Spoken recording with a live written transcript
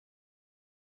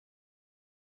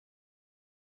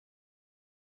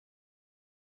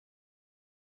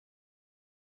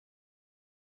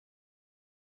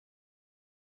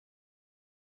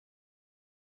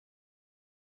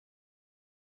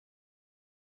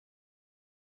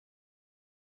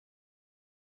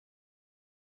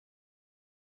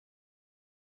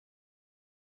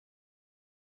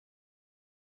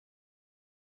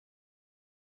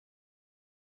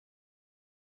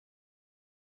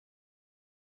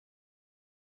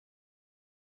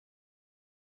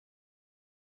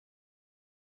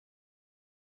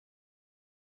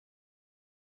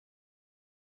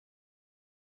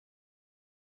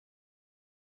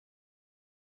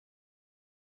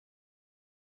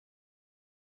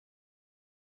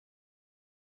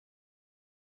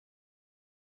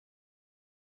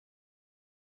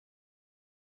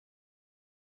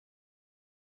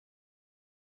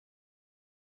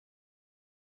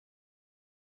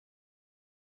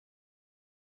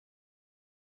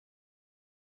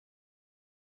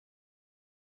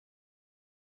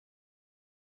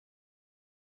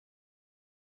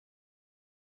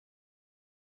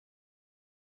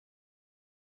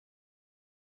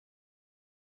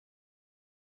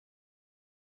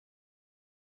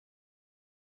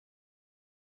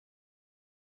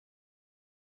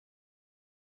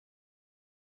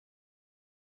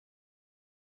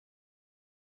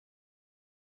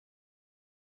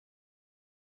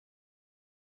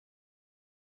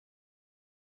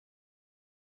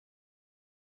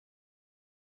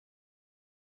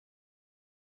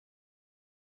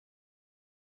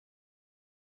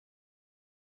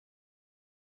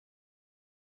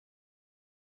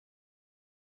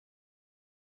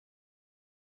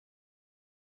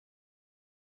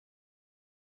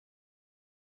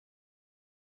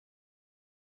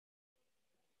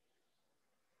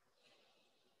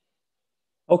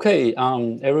Okay,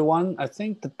 everyone, I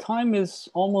think the time is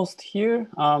almost here.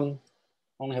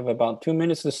 Only have about 2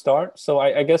 minutes to start. So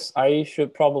I guess I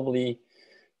should probably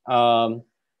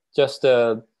just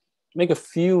make a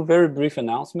few very brief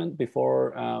announcements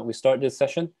before we start this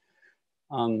session.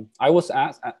 I was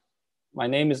asked, my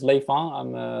name is Lei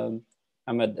Fang.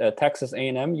 I'm at Texas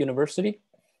A&M University.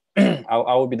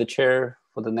 I will be the chair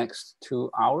for the next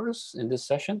 2 hours in this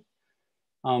session.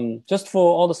 Just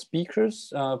for all the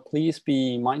speakers, please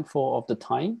be mindful of the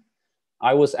time.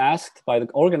 I was asked by the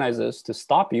organizers to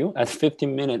stop you at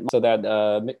 15 minutes so that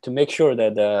to make sure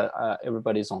that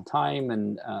everybody's on time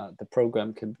and the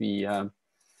program can be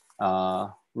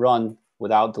run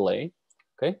without delay.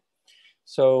 Okay,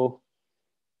 so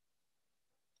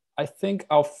I think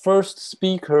our first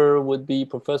speaker would be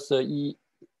Professor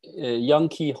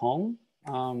Yang-Ki Hong.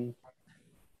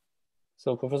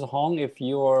 So Professor Hong, if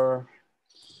you are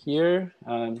here,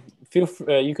 feel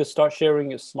free, you could start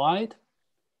sharing your slide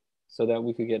so that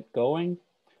we could get going.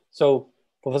 So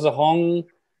Professor Hong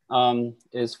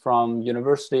is from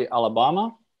University of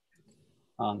Alabama.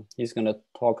 He's going to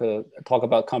talk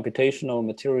about computational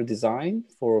material design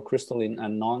for crystalline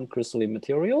and non-crystalline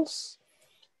materials.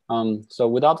 So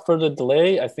without further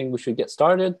delay, I think we should get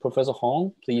started. Professor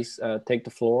Hong, please take the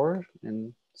floor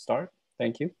and start.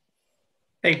 Thank you.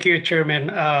 Thank you, Chairman.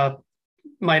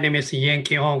 My name is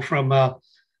Yang-Ki Hong from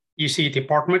UC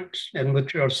Department and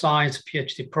Material Science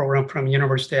PhD program from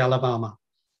University of Alabama.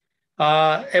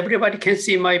 Everybody can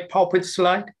see my PowerPoint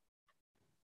slide?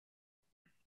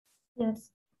 Yes.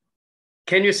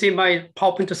 Can you see my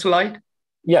PowerPoint slide?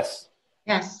 Yes.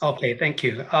 Yes. Okay, thank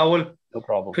you. I will no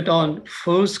problem. Put on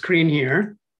full screen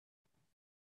here.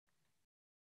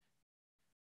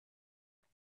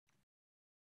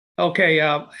 Okay,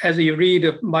 as you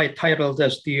read my title,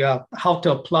 that's the how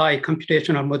to apply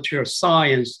computational material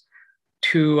science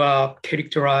to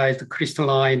characterize the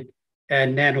crystalline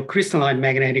and nanocrystalline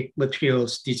magnetic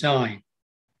materials design.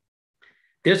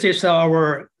 This is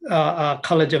our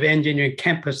College of Engineering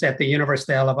campus at the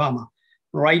University of Alabama.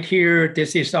 Right here,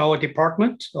 this is our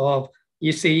department of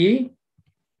ECE.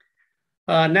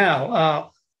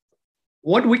 Now,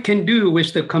 what we can do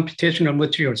with the computational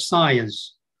material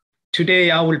science.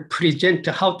 Today, I will present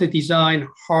how to design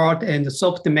hard and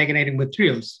soft magnetic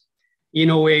materials in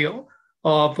a way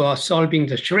of solving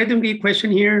the Schrödinger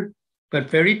equation here, but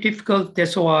very difficult.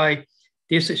 That's why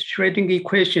this Schrödinger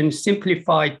equation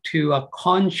simplified to a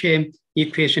Kohn-Sham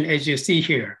equation, as you see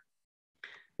here.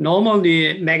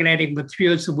 Normally, magnetic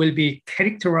materials will be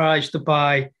characterized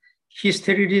by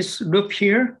hysteresis loop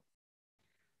here.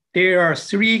 There are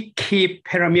three key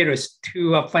parameters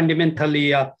to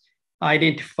fundamentally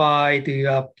identify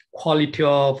the quality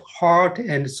of hard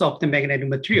and soft magnetic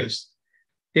materials.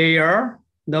 They are,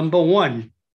 number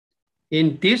one,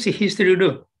 in this history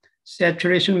loop,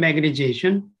 saturation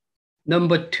magnetization.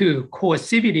 Number two,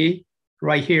 coercivity,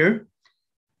 right here.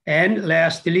 And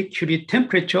lastly, Curie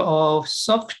temperature of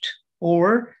soft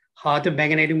or hard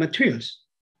magnetic materials.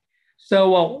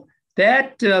 So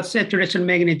that saturation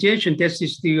magnetization, this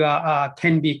is the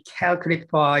can be calculated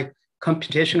by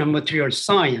computational material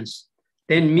science.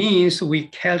 That means we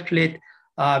calculate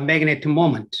magnetic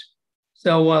moment.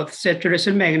 So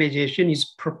saturation magnetization is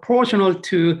proportional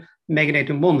to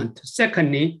magnetic moment.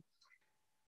 Secondly,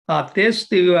 this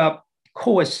the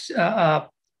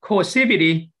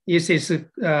coercivity is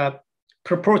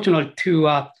proportional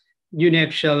to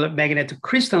uniaxial magnetic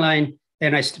crystalline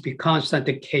and has to be constant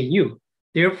Ku.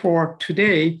 Therefore,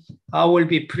 today I will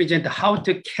be present how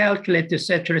to calculate the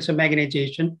saturation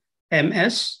magnetization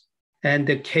MS and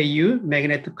the Ku,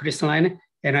 magnetic crystalline,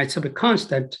 and isotopic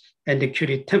constant, and the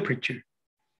Curie temperature.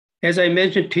 As I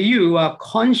mentioned to you,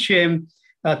 Kohn-Sham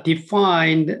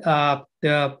defined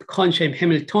the Kohn-Sham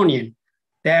Hamiltonian.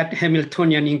 That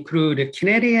Hamiltonian include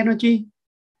kinetic energy,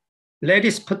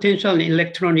 lattice potential, and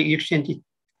electronic exchange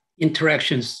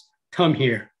interactions term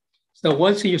here. So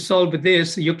once you solve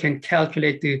this, you can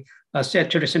calculate the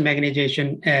saturation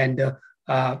magnetization and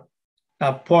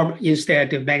form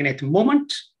instead the magnetic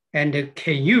moment and the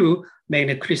Ku,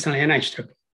 magnetic crystalline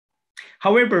anisotropy.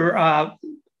 However,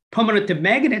 permanent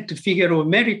magnet figure of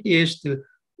merit is the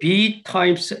B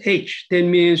times H. That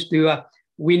means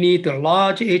we need a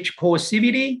large H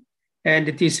coercivity, and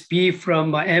this B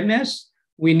from MS,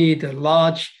 we need a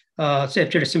large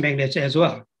saturation magnets as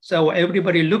well. So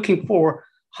everybody looking for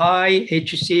high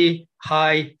HC,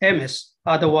 high MS,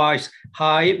 otherwise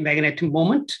high magnetic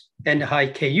moment and high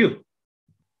Ku.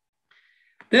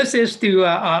 This is the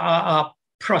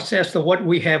process of what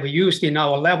we have used in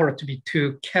our laboratory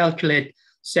to calculate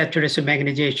saturation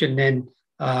magnetization and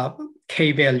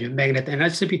K value, magnet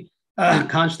anisotropy.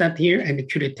 constant here and the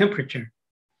Curie temperature.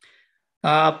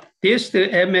 The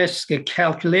MS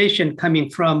calculation coming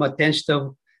from a dense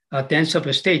of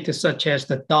a state such as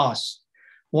the DOS.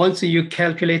 Once you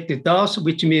calculate the DOS,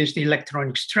 which means the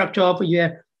electronic structure of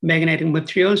your magnetic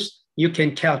materials, you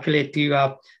can calculate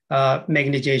the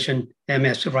magnetization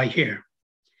MS right here.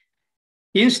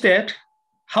 Instead,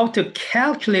 how to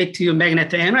calculate the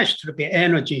magnetic anisotropy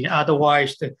energy,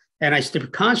 otherwise the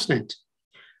anisotropy constant.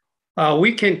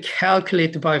 We can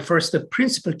calculate by first the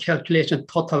principal calculation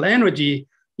total energy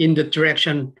in the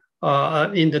direction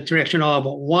of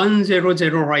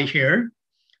 100 right here.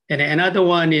 And another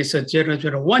one is a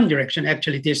 001 direction.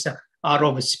 Actually, this out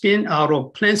of spin, out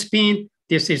of plane spin.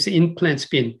 This is in plane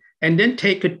spin. And then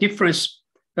take a difference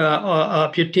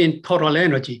between total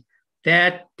energy.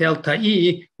 That delta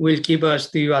E will give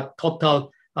us the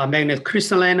total magnetic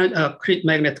crystal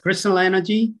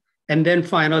energy. And then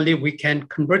finally, we can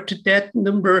convert that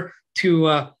number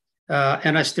to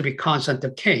anisotropy constant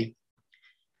of K.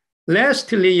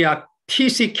 Lastly,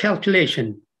 TC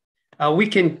calculation. We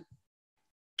can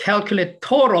calculate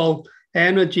total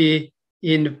energy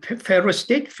in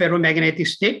ferromagnetic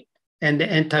state, and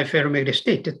the anti-ferromagnetic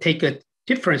state to take a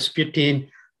difference between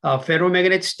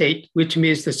ferromagnetic state, which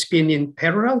means the spin in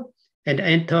parallel, and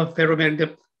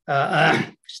anti-ferromagnetic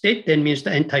state, that means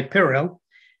the anti-parallel.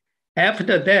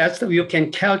 After that, you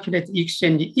can calculate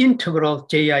exchange integral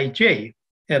Jij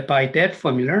by that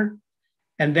formula.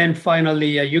 And then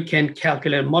finally, you can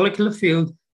calculate molecular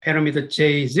field parameter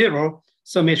J0,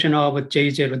 summation of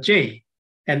J0J.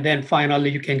 And then finally,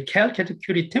 you can calculate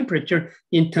Curie temperature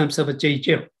in terms of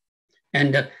J0.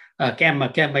 And gamma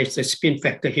is the spin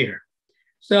factor here.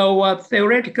 So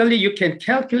theoretically, you can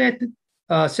calculate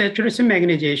saturation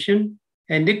magnetization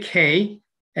and the K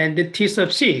and the T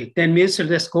sub C. That means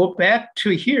let's go back to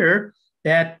here,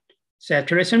 that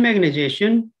saturation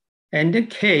magnetization and the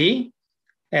K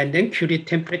and then Curie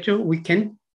temperature, we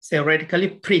can theoretically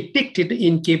predict it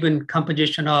in given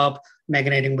composition of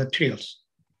magnetic materials.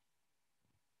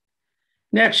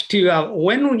 Next,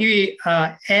 when we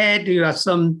add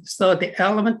some third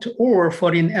element or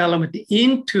foreign element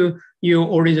into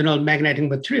your original magnetic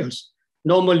materials,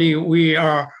 normally we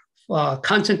are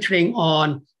concentrating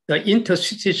on the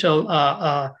interstitial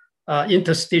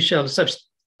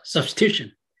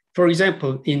substitution. For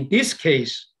example, in this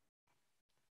case,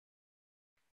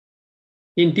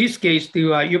 you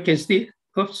can see,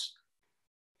 oops,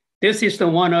 this is the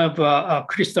one of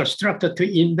crystal structure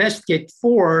to investigate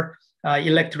for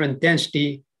electron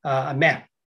density map.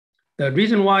 The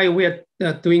reason why we are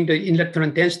doing the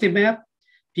electron density map,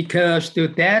 because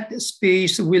that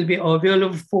space will be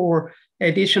available for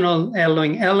additional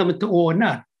alloying element or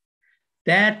not.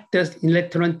 That does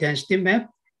electron density map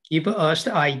give us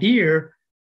the idea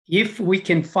if we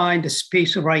can find the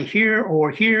space right here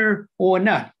or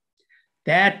not.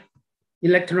 That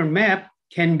electron map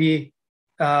can be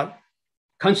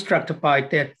constructed by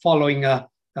that following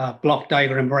block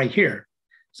diagram right here.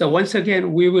 So once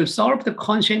again, we will solve the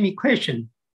Concept equation.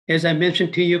 As I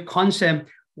mentioned to you, Concept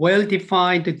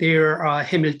well-defined their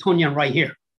Hamiltonian right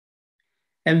here.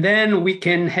 And then we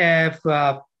can have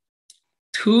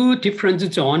two different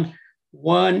zones.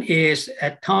 One is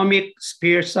atomic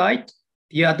sphere site.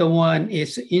 The other one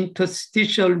is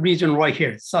interstitial region right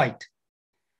here, site.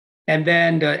 And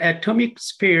then the atomic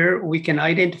sphere, we can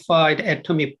identify the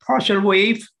atomic partial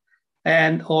wave,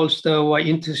 and also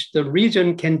interstitial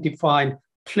region can define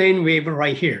plane wave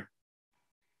right here.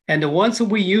 And once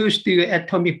we use the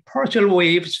atomic partial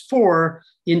waves for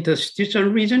interstitial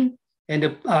region,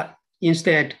 and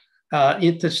instead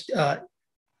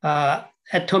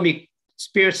atomic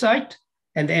sphere site,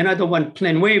 and another one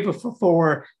plane wave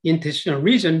for interstitial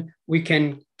region, we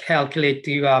can calculate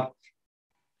the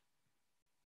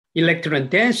electron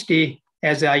density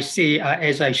as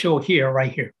I show here,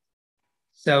 right here.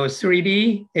 So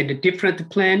 3D in a different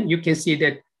plane, you can see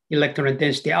that electron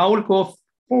density. I will go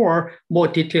for more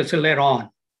details later on.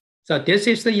 So this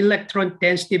is the electron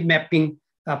density mapping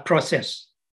process.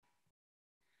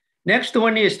 Next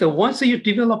one is the once you're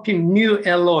developing new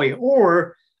alloy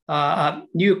or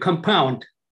new compound,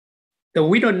 that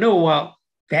we don't know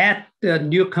that the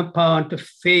new compound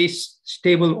phase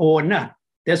stable or not.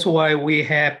 That's why we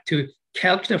have to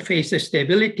calculate phase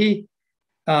stability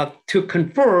to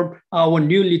confirm our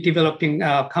newly developing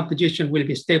composition will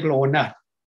be stable or not.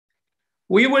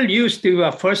 We will use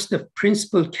the first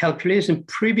principal calculation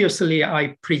previously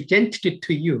I presented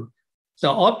to you.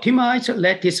 So optimize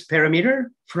lattice parameter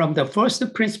from the first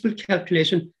principal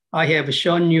calculation I have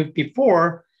shown you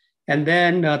before, and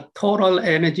then total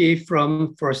energy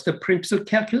from first principal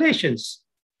calculations,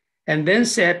 and then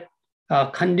set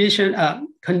condition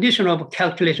of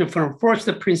calculation from first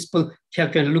principle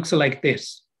calculation looks like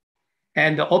this.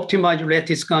 And the optimized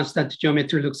lattice constant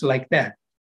geometry looks like that.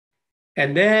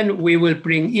 And then we will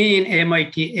bring in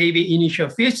MIT AV initial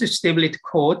phase stability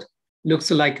code,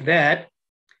 looks like that.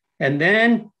 And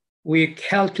then we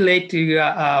calculate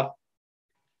the,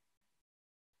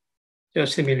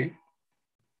 just a minute.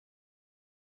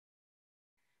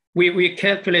 We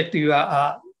calculate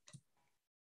the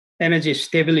energy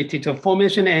stability, the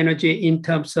formation energy in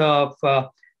terms of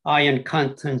ion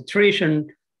concentration,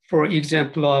 for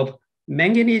example, of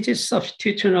manganese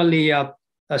substitutionally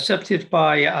substituted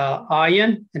by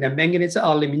iron and the manganese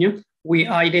aluminum. We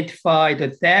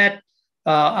identified that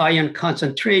ion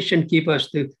concentration gives us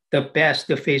the best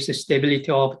phase stability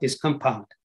of this compound.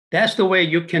 That's the way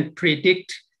you can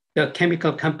predict the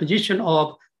chemical composition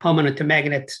of permanent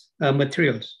magnet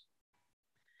materials.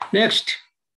 Next,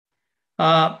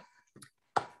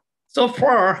 so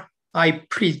far, I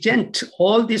present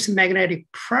all these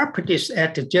magnetic properties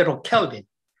at 0 Kelvin.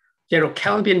 0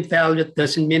 Kelvin value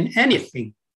doesn't mean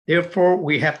anything. Therefore,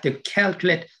 we have to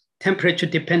calculate temperature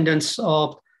dependence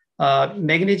of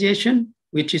magnetization,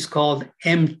 which is called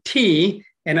MT.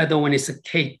 Another one is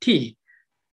KT.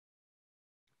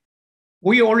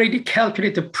 We already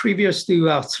calculated the previous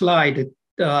slide,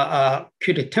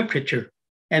 Curie temperature.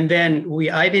 And then we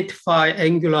identify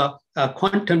angular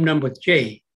quantum number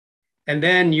J. And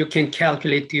then you can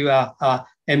calculate the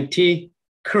MT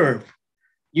curve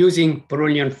using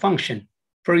Brownian function.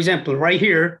 For example, right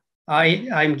here,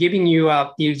 I'm giving you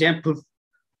the example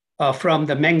from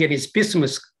the manganese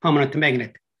bismuth permanent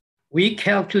magnet. We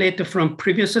calculate from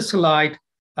previous slide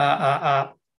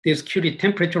this Curie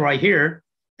temperature right here,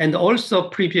 and also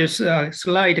previous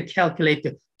slide calculate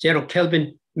the 0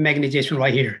 Kelvin magnetization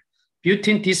right here.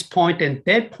 Between this point and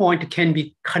that point can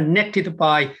be connected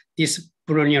by this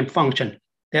Brownian function.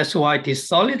 That's why this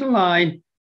solid line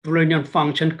Brownian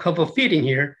function cover fitting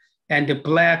here, and the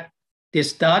black,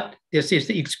 this dot, this is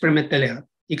the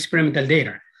experimental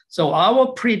data. So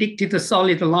our predicted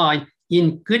solid line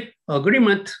in good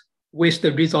agreement with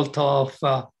the result of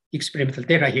experimental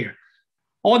data here.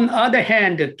 On the other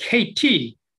hand, the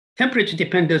KT, temperature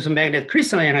dependent magnet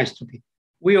crystalline isotopy,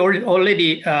 we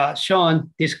already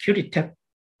shown this Curie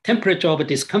temperature of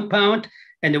this compound,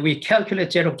 and we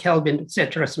calculate 0 Kelvin,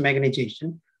 etc.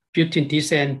 magnetization between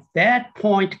this and that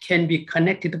point can be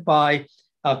connected by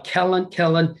a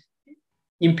Kelvin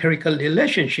empirical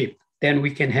relationship. Then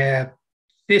we can have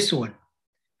this one.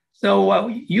 So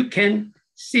you can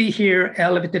see here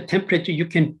elevated temperature, you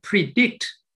can predict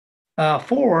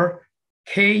for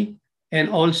K and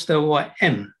also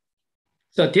M.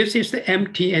 So this is the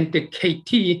MT and the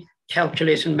KT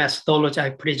calculation methodology I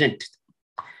presented.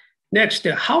 Next,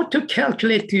 how to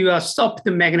calculate the soft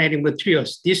magnetic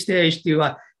materials. These days,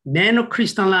 the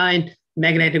nanocrystalline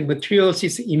magnetic materials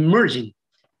is emerging.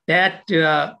 That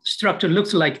structure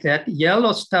looks like that.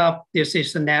 Yellow stuff, this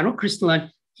is the nanocrystalline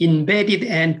embedded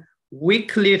and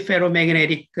weakly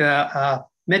ferromagnetic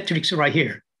matrix right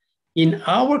here. In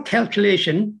our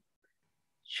calculation,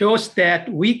 shows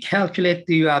that we calculate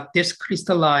the this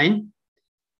crystalline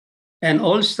and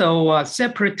also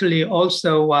separately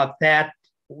also that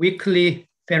weakly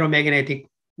ferromagnetic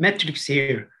matrix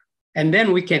here. And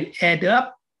then we can add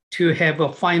up to have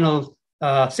a final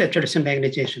saturation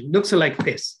magnetization. Looks like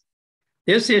this.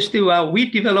 This is the, we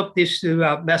developed this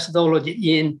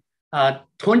methodology in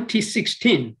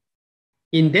 2016.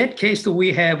 In that case,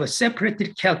 we have a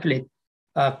separated calculate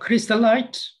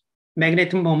crystallite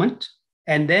magnetic moment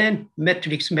and then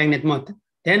matrix magnetic moment.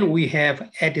 Then we have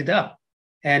added up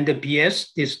and the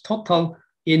BS, this total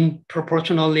in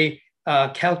proportionally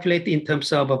calculate in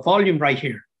terms of a volume right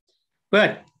here.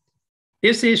 But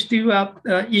this is to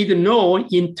ignore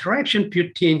interaction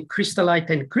between crystallite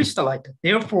and crystallite.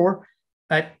 Therefore,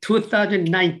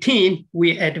 2019,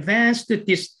 we advanced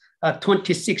this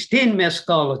 2016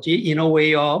 methodology in a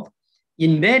way of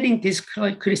embedding this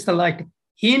crystallite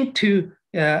into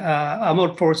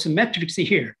amorphous matrix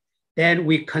here. Then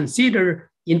we consider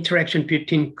interaction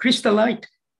between crystallite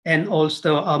and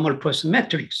also amorphous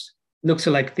matrix. Looks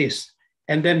like this.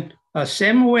 And then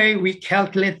same way we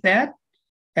calculate that.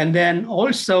 And then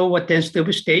also what density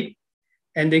of state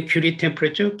and the Curie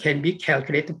temperature can be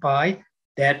calculated by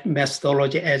that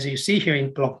methodology as you see here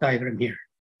in block diagram here.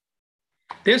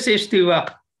 This is the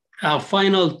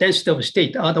final density of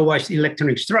state, otherwise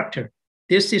electronic structure.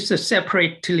 This is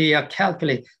separately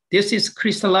calculated. This is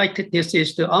crystallite, this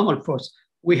is the amorphous.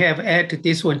 We have added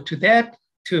this one to that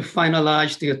to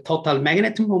finalize the total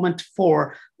magnetic moment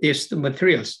for these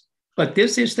materials. But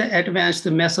this is the advanced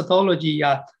methodology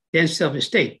density of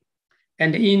state.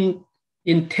 And in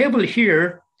in table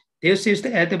here, this is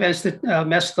the advanced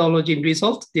methodology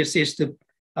result. This is the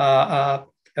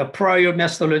prior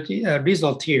methodology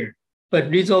result here, but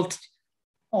result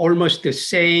almost the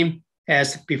same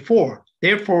as before.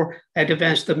 Therefore,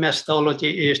 advanced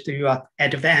methodology is the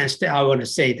advanced, I want to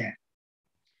say that.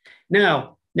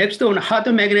 Now, next on hard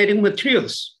magnetic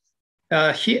materials,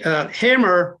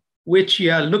 hammer, which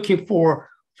you are looking for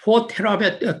 4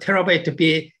 terabyte to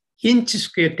be inch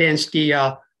square density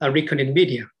recording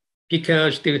media,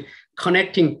 because the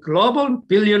connecting global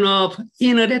billion of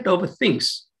Internet of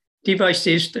Things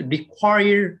devices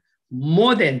require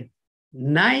more than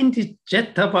 90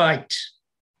 zettabytes.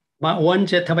 1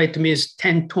 zettabyte means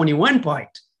 1021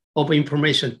 byte of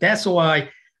information. That's why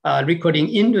recording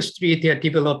industry, they're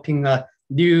developing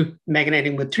new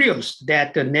magnetic materials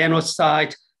that the nano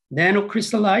size,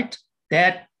 nanocrystallite,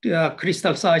 that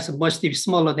crystal size must be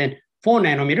smaller than 4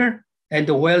 nanometer and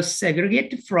well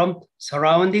segregated from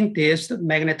surrounding this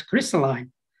magnetic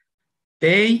crystalline.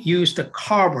 They use the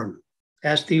carbon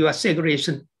as the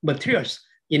segregation materials.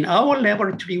 In our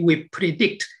laboratory, we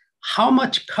predict how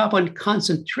much carbon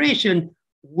concentration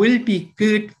will be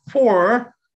good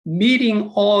for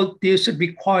meeting all these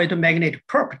required magnetic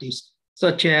properties,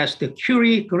 such as the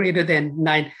Curie greater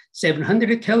than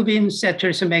 700 Kelvin,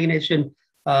 saturation magnesium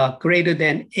greater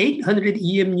than 800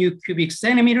 EMU cubic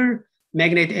centimeter,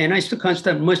 magnetic anisotope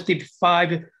constant must be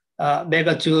 5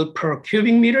 megajoule per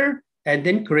cubic meter, and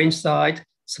then grain size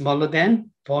smaller than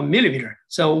 4 millimeter.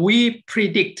 So we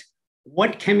predict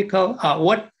what chemical,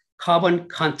 what carbon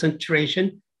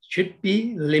concentration should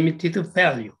be limited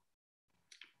value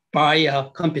by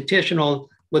computational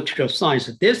material science.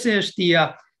 This is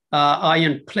the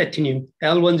iron platinum,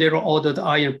 L10 ordered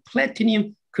iron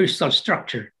platinum crystal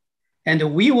structure.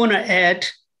 And we want to add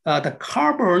the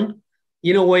carbon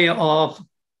in a way of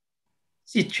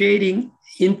situating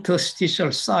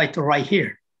interstitial site right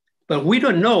here. But we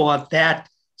don't know if that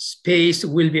space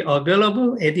will be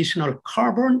available, additional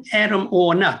carbon atom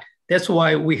or not. That's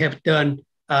why we have done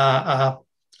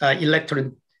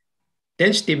electron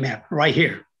density map right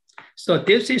here. So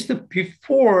this is the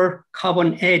before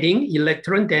carbon adding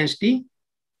electron density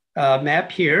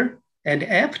map here. And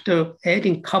after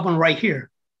adding carbon right here,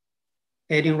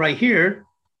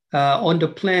 on the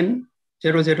plane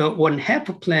 001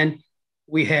 half plane,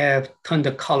 we have turned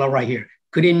the color right here.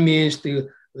 Green means the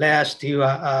last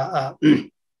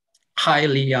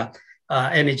highly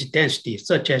energy density,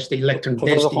 such as the electron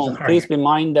density. Please be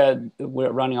mind that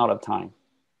we're running out of time.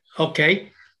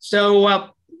 Okay,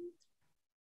 so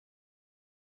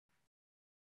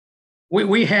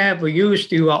we have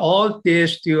used all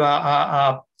this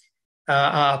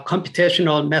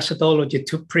computational methodology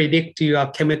to predict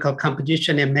chemical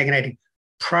composition and magnetic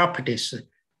properties.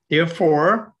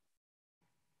 Therefore,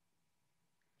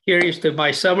 here is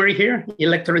my summary here,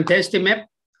 electron density map.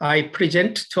 I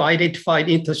present to identify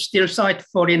interstitial site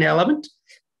for an element,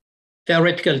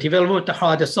 theoretical development of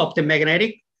hard soft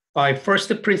magnetic by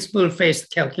first principle phase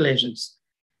calculations,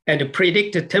 and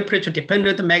predict the temperature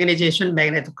dependent magnetization,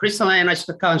 magnetic crystalline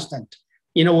isotope constant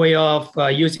in a way of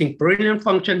using Brillouin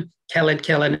function,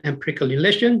 Callan, empirical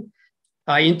relation.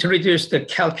 I introduced the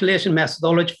calculation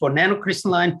methodology for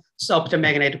nanocrystalline soft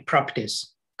magnetic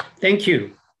properties. Thank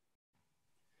you.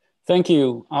 Thank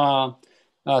you.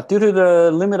 Due to the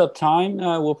limit of time,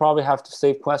 we'll probably have to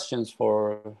save questions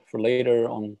for later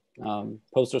on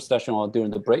poster session or during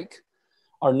the break.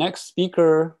 Our next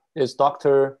speaker is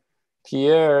Dr.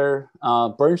 Pierre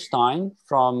Bernstein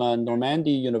from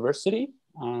Normandy University.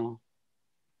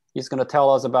 He's going to tell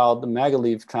us about the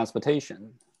maglev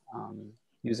transportation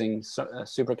using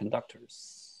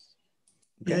superconductors.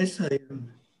 Okay. Yes, I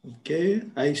am. Okay,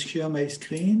 I share my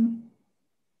screen.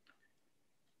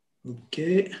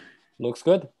 Okay. Looks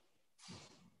good.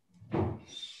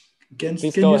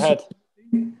 Please Can go you ahead.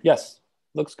 see? Yes,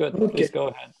 looks good. Okay. Please go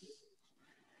ahead.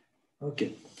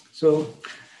 Okay, so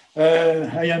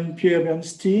I am Pierre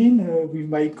Bernstein with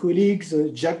my colleagues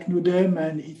Jack Nudem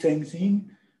and Ethan Singh,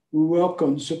 who work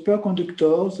on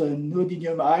superconductors and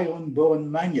neodymium iron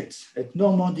boron magnets at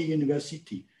Normandy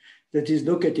University, that is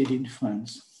located in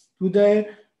France. Today,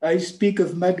 I speak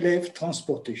of maglev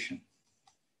transportation.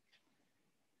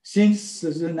 Since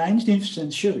the 19th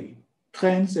century,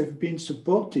 trains have been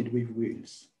supported with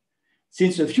wheels.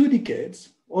 Since a few decades,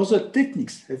 other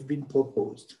techniques have been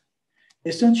proposed.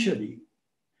 Essentially,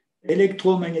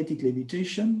 electromagnetic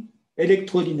levitation,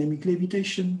 electrodynamic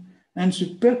levitation, and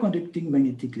superconducting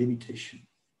magnetic levitation.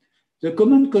 The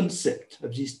common concept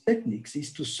of these techniques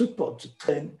is to support the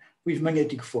train with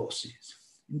magnetic forces.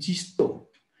 In this talk,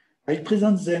 I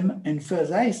present them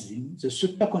emphasizing the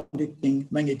superconducting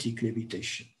magnetic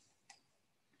levitation.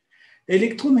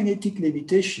 Electromagnetic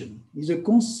levitation is a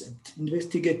concept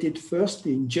investigated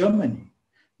firstly in Germany,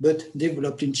 but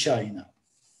developed in China.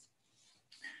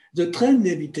 The train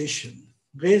levitation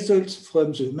results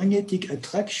from the magnetic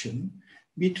attraction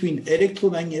between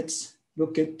electromagnets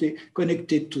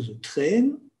connected to the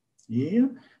train here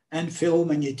and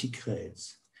ferromagnetic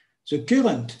rails. The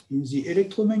current in the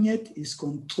electromagnet is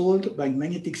controlled by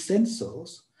magnetic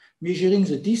sensors measuring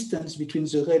the distance between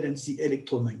the rail and the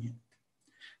electromagnet.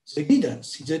 The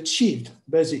guidance is achieved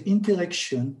by the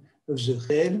interaction of the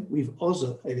rail with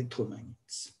other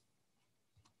electromagnets.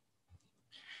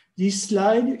 This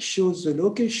slide shows the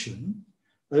location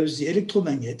of the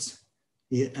electromagnets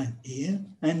here,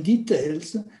 and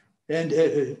details, and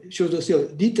shows also a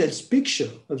detailed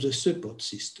picture of the support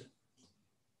system.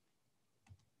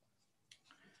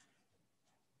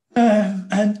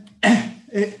 An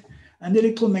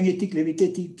electromagnetic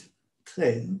levitated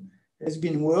train has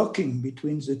been working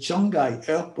between the Shanghai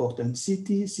airport and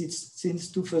city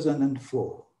since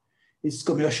 2004. Its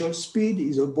commercial speed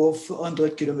is above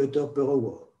 400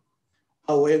 km/h.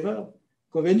 However,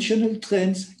 conventional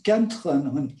trains can't run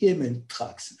on EML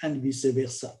tracks and vice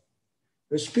versa.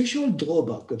 A special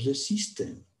drawback of the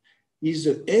system is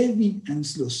the heavy and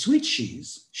slow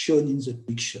switches shown in the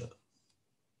picture.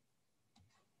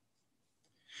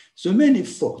 The main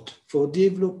effort for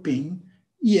developing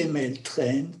EML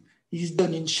train is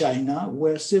done in China,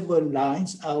 where several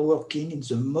lines are working in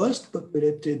the most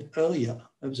populated area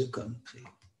of the country.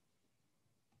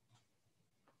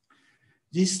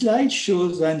 This slide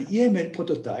shows an EML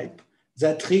prototype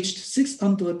that reached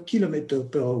 600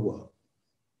 km/h.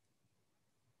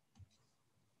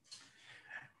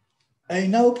 I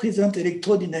now present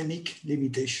electrodynamic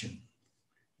levitation.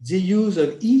 The use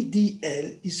of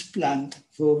EDL is planned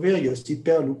for various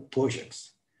Hyperloop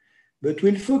projects, but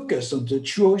we'll focus on the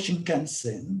Chuo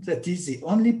Shinkansen, that is the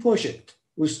only project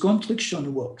whose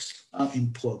construction works are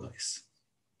in progress.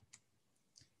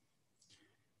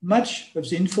 Much of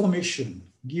the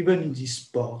information given in this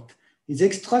part is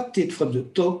extracted from the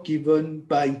talk given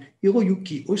by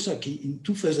Hiroyuki Osaki in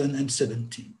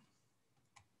 2017.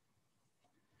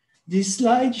 This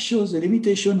slide shows the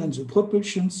limitation and the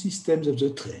propulsion systems of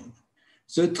the train.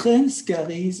 The train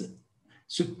carries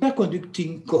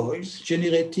superconducting coils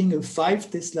generating a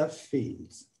 5 Tesla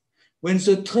field. When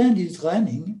the train is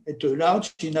running at a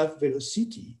large enough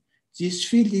velocity, this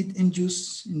field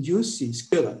induces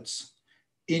currents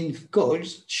in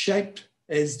coils shaped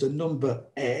as the number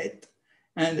 8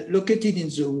 and located in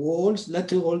the walls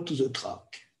lateral to the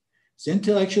track. The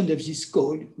interaction of this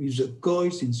coil with the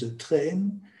coils in the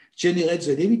train generates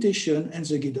the levitation and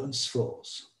the guidance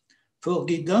force. For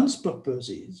guidance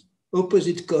purposes,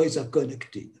 opposite coils are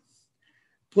connected.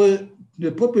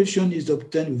 The propulsion is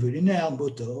obtained with a linear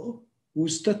motor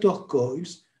whose stator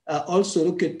coils are also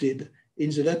located in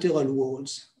the lateral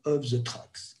walls of the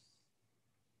tracks.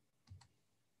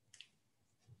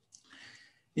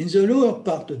 In the lower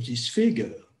part of this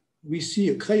figure, we see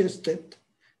a cryostat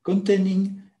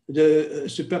containing the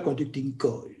superconducting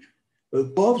coil.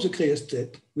 Above the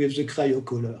cryostat, we have the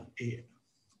cryocooler here.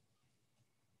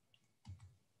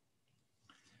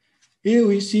 Here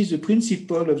we see the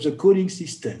principle of the cooling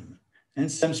system and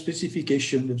some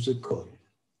specification of the coil.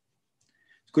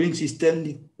 The cooling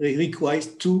system requires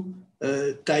two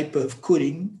types of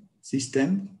cooling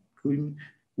system,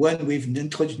 one with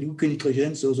liquid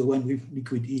nitrogen, so the one with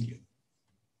liquid helium.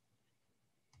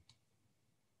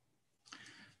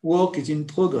 Work is in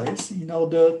progress in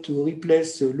order to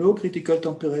replace the low critical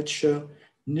temperature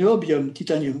niobium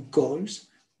titanium coils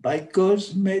by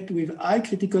coils made with high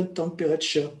critical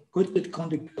temperature coated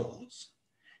conductors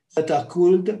that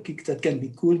can be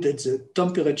cooled at the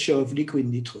temperature of liquid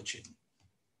nitrogen.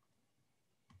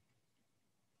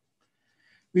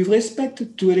 With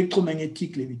respect to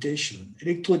electromagnetic levitation,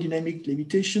 electrodynamic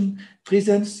levitation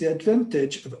presents the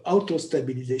advantage of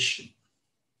auto-stabilization.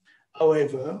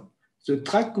 However, the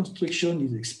track construction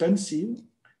is expensive.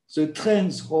 The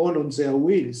trains roll on their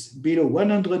wheels below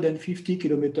 150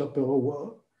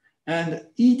 km/h, and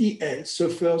EDL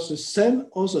suffers the same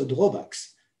other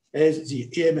drawbacks as the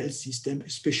EML system,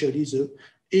 especially the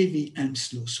heavy and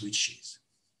slow switches.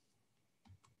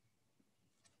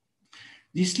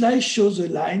 This slide shows a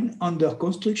line under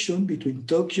construction between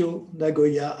Tokyo,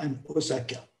 Nagoya, and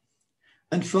Osaka.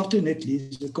 Unfortunately,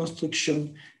 the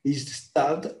construction is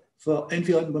stalled for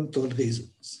environmental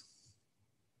reasons.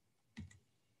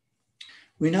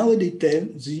 We now detail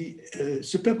the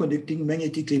superconducting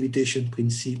magnetic levitation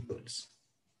principles.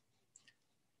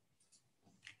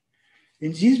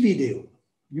 In this video,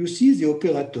 you see the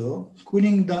operator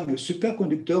cooling down a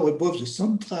superconductor above the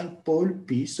central pole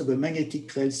piece of a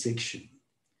magnetic rail section.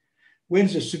 When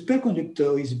the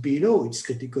superconductor is below its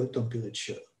critical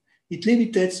temperature, it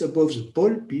levitates above the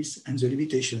pole piece and the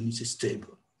levitation is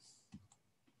stable.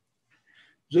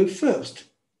 The first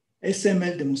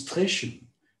SML demonstration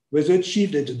was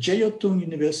achieved at the Jiaotong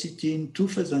University in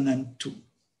 2002.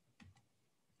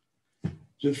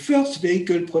 The first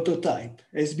vehicle prototype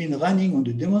has been running on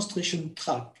the demonstration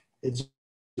track at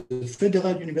the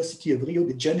Federal University of Rio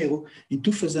de Janeiro in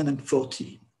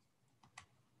 2014.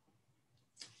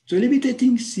 The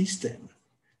levitating system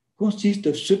consists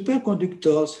of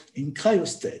superconductors in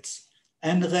cryostats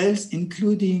and rails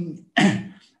including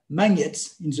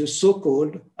magnets in the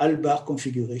so-called L-bar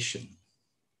configuration.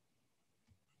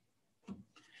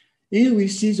 Here we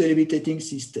see the levitating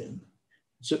system.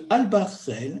 The L-bar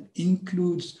rail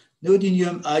includes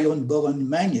neodymium ion boron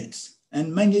magnets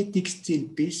and magnetic steel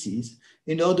pieces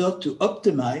in order to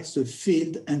optimize the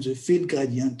field and the field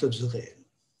gradient of the rail.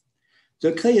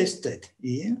 The cryostat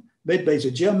here, made by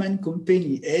the German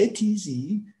company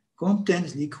ATZ,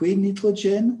 contains liquid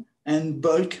nitrogen and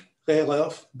bulk rare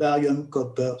earth barium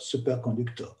copper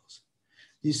superconductors.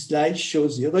 This slide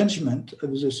shows the arrangement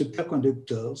of the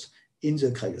superconductors in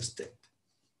the cryostat.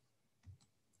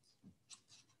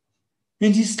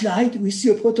 In this slide, we see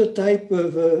a prototype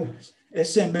of a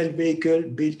SML vehicle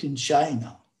built in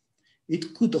China.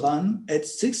 It could run at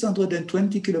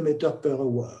 620 kilometers per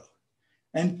hour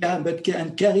and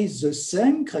carries the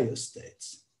same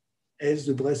cryostats as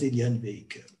the Brazilian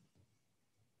vehicle.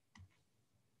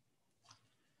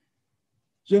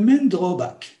 The main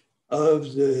drawback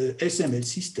of the SML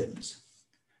systems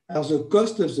are the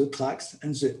cost of the tracks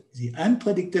and the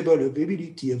unpredictable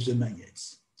availability of the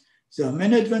magnets. Their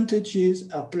main advantages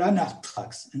are planar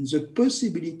tracks and the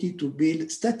possibility to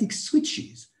build static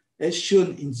switches, as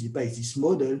shown by this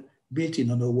model built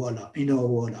in our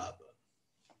lab.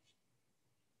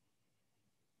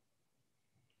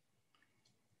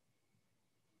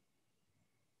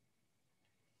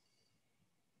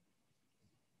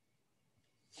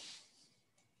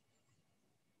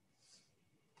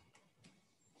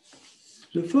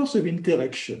 The force of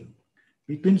interaction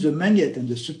between the magnet and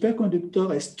the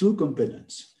superconductor has two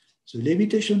components, the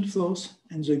levitation force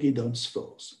and the guidance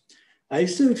force. I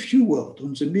say a few words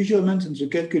on the measurement and the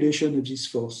calculation of these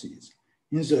forces.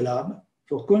 In the lab,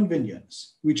 for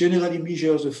convenience, we generally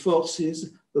measure the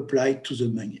forces applied to the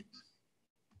magnet.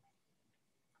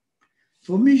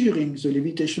 For measuring the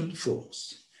levitation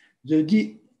force,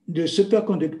 the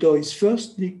superconductor is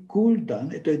firstly cooled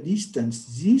down at a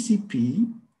distance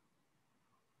ZCP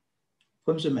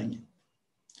from the magnet.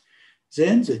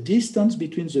 Then the distance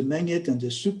between the magnet and the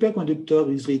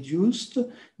superconductor is reduced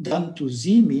down to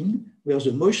Z-min, where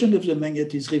the motion of the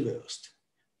magnet is reversed.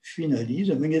 Finally,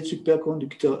 the magnet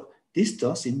superconductor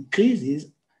distance increases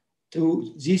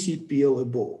to ZCP or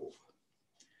above.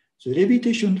 The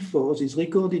levitation force is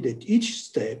recorded at each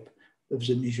step of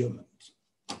the measurement.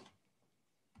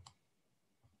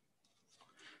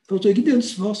 For the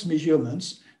guidance force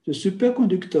measurements, the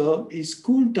superconductor is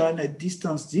cooled down at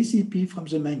distance ZCP from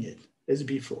the magnet, as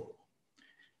before.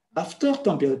 After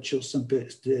temperature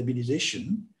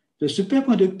stabilization, the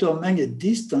superconductor magnet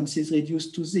distance is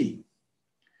reduced to Z.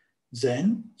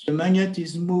 Then the magnet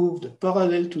is moved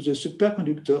parallel to the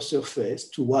superconductor surface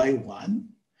to Y1,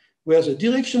 where the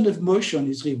direction of motion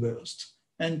is reversed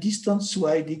and distance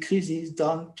Y decreases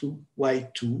down to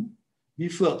Y2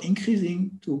 before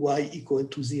increasing to Y equal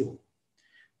to 0.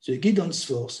 The guidance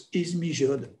force is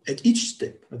measured at each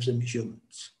step of the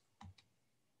measurements.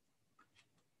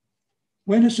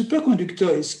 When a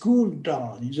superconductor is cooled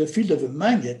down in the field of a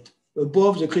magnet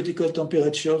above the critical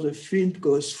temperature, the field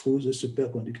goes through the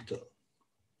superconductor.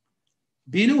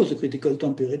 Below the critical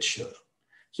temperature,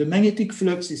 the magnetic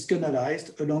flux is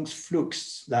canalized along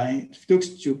flux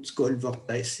tubes called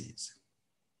vortices.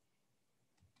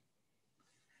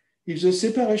 If the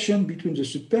separation between the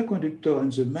superconductor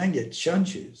and the magnet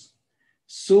changes,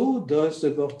 so does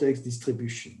the vortex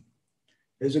distribution.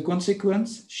 As a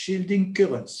consequence, shielding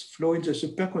currents flow in the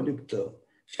superconductor,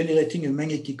 generating a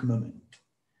magnetic moment.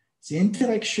 The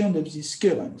interaction of these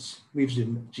currents with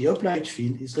the applied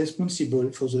field is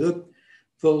responsible for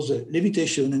the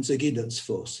levitation and the guidance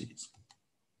forces.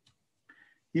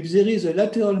 If there is a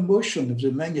lateral motion of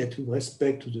the magnet with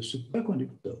respect to the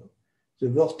superconductor, the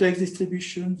vortex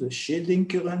distribution, the shielding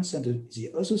currents, and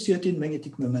the associated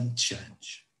magnetic moment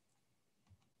change.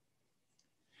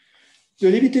 The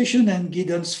levitation and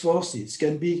guidance forces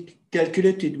can be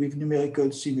calculated with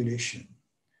numerical simulation.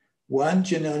 One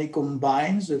generally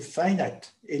combines the finite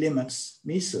elements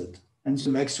method and the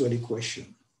Maxwell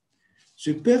equation.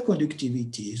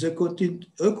 superconductivity is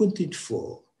accounted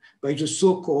for by the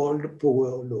so-called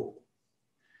power law.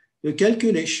 The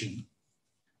calculation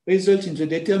results in the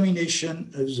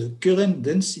determination of the current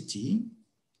density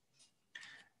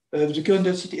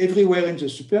everywhere in the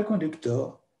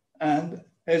superconductor, and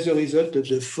as a result of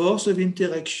the force of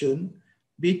interaction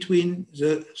between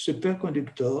the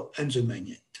superconductor and the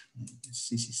magnet.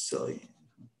 This is, sorry,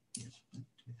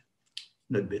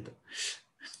 not better.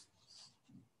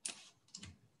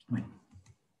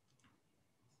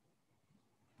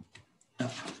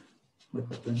 What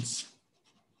happens?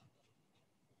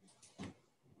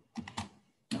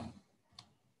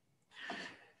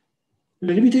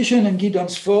 The limitation and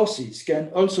guidance forces can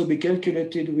also be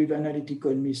calculated with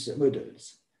analytical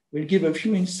models. We'll give a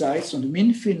few insights on the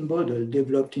mean field model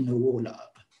developed in our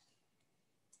lab.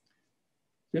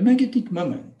 The magnetic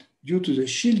moment due to the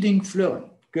shielding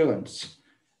currents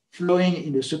flowing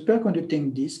in the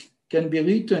superconducting disk can be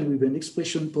written with an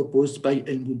expression proposed by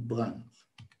Helmut Brand.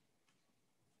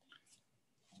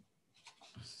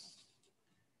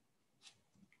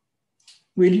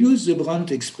 We'll use the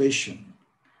Brand expression,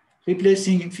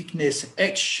 replacing thickness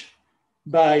h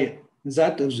by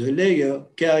that of the layer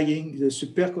carrying the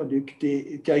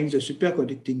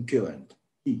superconducting current,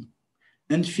 E,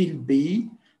 and field B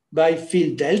by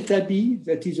field delta B,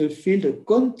 that is a field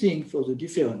accounting for the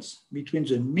difference between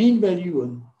the mean value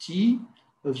on T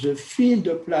of the field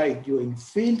applied during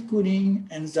field cooling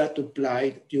and that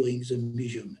applied during the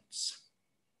measurements.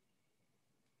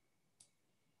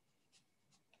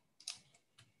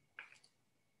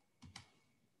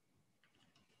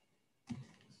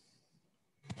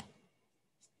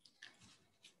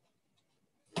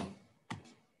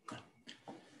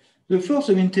 The force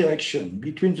of interaction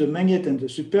between the magnet and the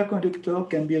superconductor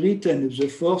can be written as the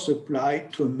force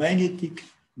applied to a magnetic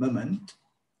moment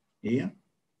here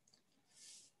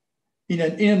in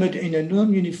a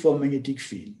non-uniform magnetic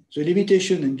field. The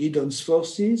levitation and guidance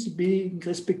forces being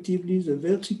respectively the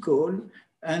vertical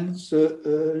and the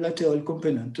lateral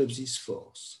component of this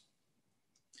force.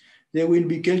 They will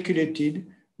be calculated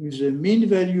with the mean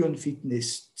value on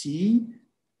thickness T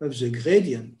of the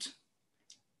gradient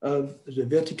of the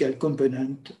vertical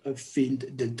component of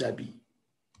field delta B.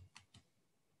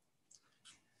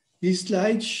 This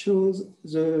slide shows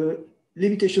the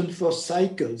levitation force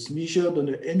cycles measured on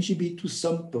a MgB2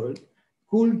 sample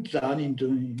cooled down in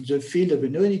the field of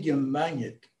an iridium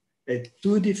magnet at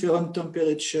 2 different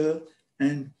temperatures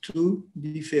and 2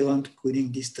 different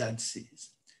cooling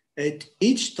distances. At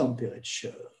each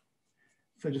temperature,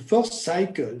 for the force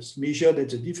cycles measured at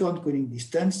the different cooling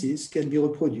distances can be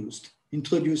reproduced,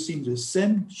 introducing the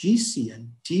same GC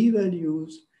and T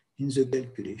values in the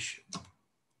calculation.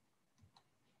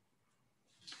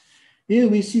 Here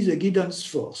we see the guidance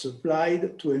force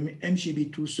applied to an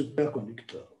MgB2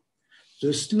 superconductor.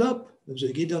 The slope of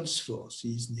the guidance force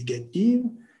is negative.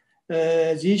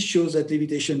 This shows that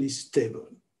levitation is stable.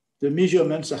 The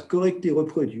measurements are correctly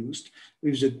reproduced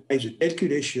with the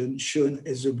calculation shown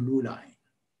as the blue line.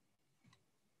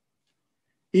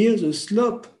 Here the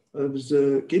slope of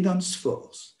the guidance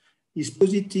force is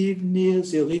positive near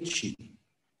the origin,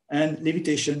 and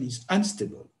levitation is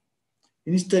unstable.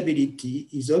 Instability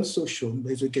is also shown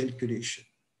by the calculation.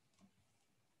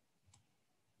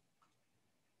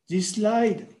 This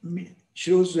slide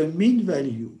shows the mean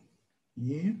value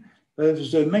here of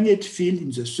the magnet field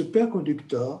in the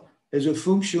superconductor as a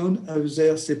function of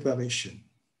their separation.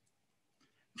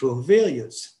 For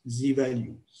various Z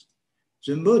values,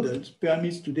 the model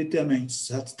permits to determine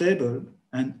stable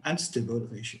and unstable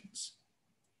regions.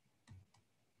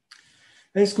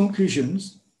 As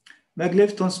conclusions,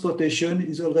 maglev transportation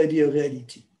is already a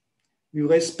reality. With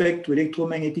respect to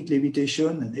electromagnetic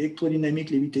levitation and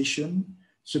electrodynamic levitation,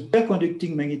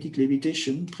 superconducting magnetic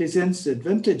levitation presents the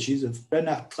advantages of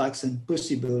planar tracks and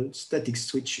possible static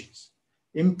switches.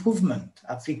 Improvements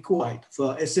are required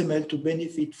for SML to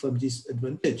benefit from these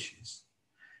advantages.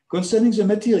 Concerning the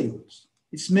materials,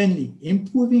 it's mainly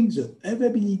improving the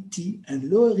availability and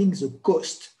lowering the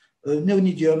cost of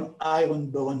neodymium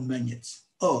iron-boron magnets,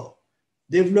 or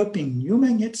developing new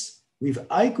magnets with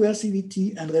high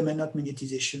coercivity and remanent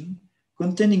magnetization,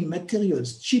 containing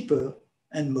materials cheaper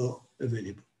and more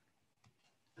available.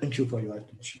 Thank you for your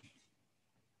attention.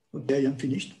 Okay, I am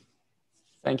finished.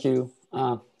 Thank you.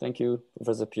 Thank you,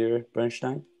 Professor Pierre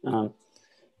Bernstein.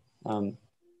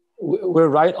 We're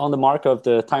right on the mark of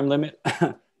the time limit.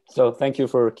 So thank you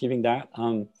for keeping that.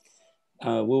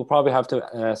 We'll probably have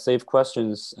to save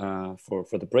questions for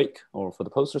the break or for the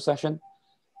poster session.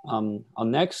 Our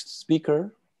next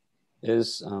speaker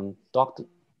is Dr.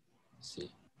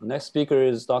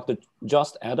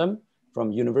 Just Adam,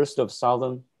 from University of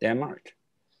Southern Denmark.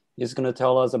 He's going to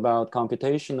tell us about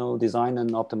computational design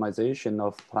and optimization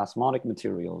of plasmonic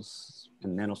materials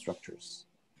and nanostructures.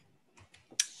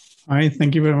 Hi,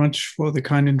 thank you very much for the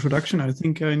kind introduction. I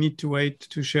think I need to wait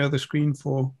to share the screen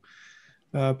for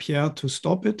Pierre to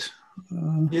stop it.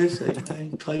 Yes, I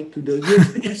tried to do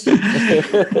this. Yes.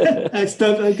 I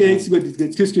stopped. Okay, it's good. It's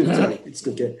good. Just good. Sorry, it's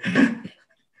okay.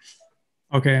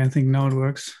 Okay, I think now it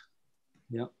works.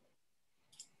 Yeah.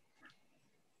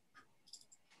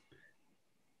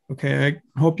 Okay,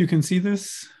 I hope you can see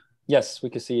this. Yes, we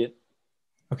can see it.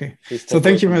 Okay, so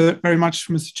thank you very much,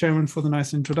 Mr. Chairman, for the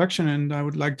nice introduction. And I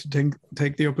would like to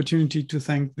take the opportunity to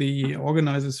thank the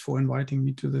organizers for inviting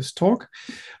me to this talk.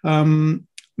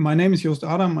 My name is Joost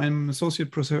Adam. I'm Associate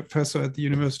Professor at the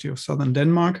University of Southern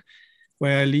Denmark,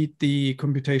 where I lead the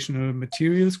Computational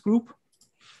Materials Group.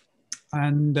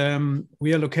 And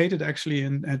we are located actually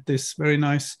at this very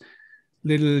nice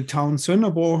little town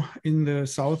Sønderborg in the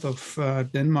south of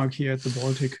Denmark here at the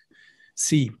Baltic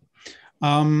Sea.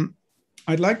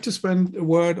 I'd like to spend a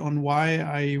word on why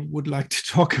I would like to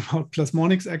talk about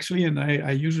plasmonics actually, and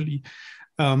I usually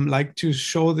like to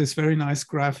show this very nice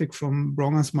graphic from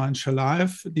Brongersma and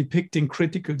Shalaev depicting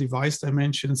critical device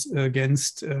dimensions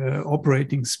against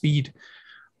operating speed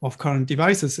of current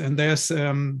devices. And there's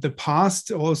the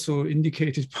past also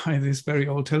indicated by this very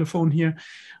old telephone here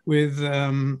with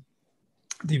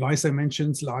device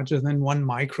dimensions larger than 1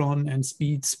 micron and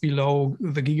speeds below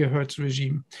the gigahertz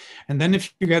regime. And then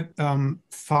if you get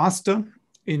faster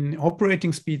in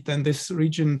operating speed, then this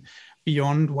region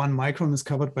beyond 1 micron is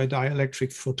covered by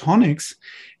dielectric photonics.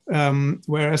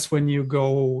 Whereas when you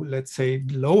go, let's say,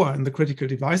 lower in the critical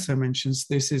device dimensions,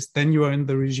 then you are in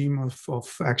the regime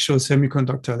of actual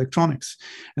semiconductor electronics.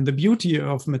 And the beauty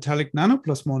of metallic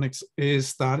nanoplasmonics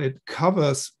is that it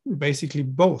covers basically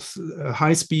both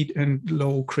high speed and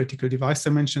low critical device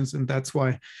dimensions. And that's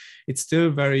why it's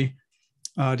still very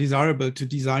desirable to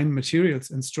design materials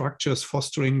and structures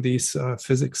fostering these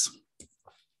physics.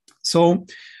 So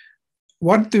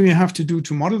what do we have to do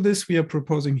to model this? We are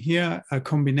proposing here a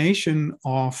combination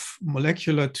of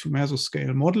molecular to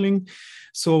mesoscale modeling.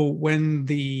 So when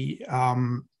the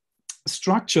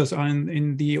structures are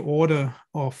in the order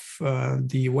of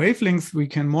the wavelength, we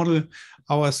can model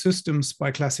our systems by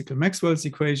classical Maxwell's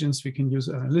equations. We can use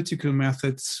analytical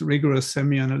methods, rigorous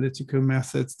semi-analytical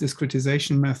methods,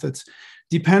 discretization methods,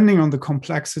 depending on the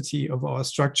complexity of our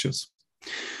structures.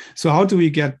 So how do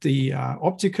we get the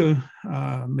optical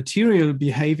material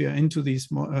behavior into these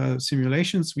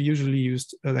simulations? We usually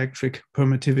use electric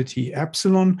permittivity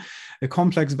epsilon, a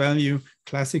complex value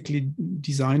classically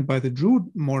designed by the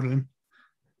Drude model.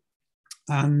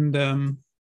 And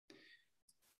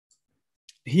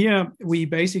here we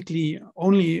basically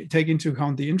only take into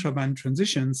account the intraband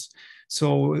transitions,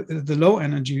 so the low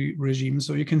energy regime.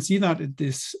 So you can see that at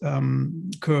this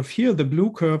curve here, the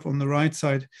blue curve on the right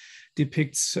side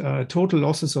depicts total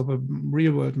losses of a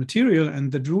real-world material, and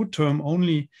the Drude term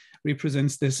only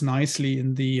represents this nicely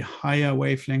in the higher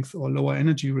wavelength or lower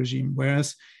energy regime,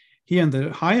 whereas here in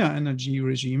the higher energy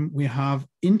regime, we have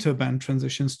interband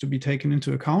transitions to be taken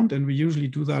into account, and we usually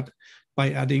do that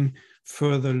by adding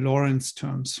further Lorentz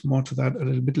terms. More to that a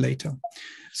little bit later.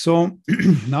 So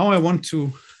now I want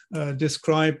to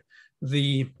describe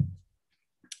the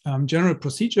general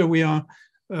procedure we are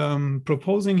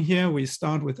proposing here. We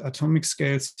start with atomic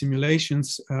scale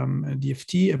simulations,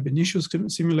 DFT, ab initio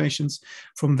simulations.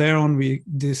 From there on, we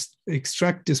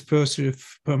extract dispersive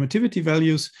permittivity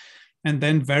values and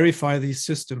then verify these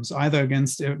systems either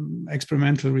against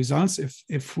experimental results,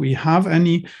 if we have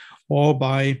any, or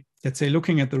by, let's say,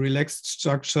 looking at the relaxed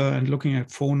structure and looking at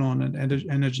phonon and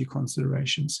energy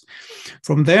considerations.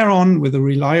 From there on, with a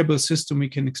reliable system, we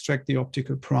can extract the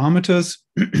optical parameters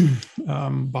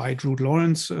by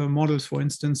Drude-Lorentz models, for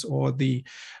instance, or the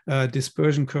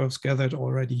dispersion curves gathered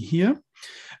already here.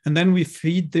 And then we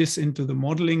feed this into the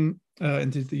modeling,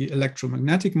 into the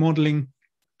electromagnetic modeling,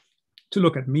 to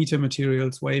look at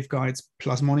metamaterials, waveguides,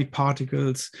 plasmonic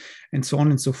particles, and so on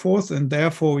and so forth. And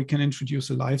therefore, we can introduce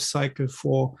a life cycle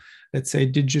for, let's say,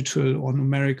 digital or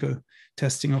numerical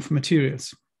testing of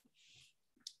materials.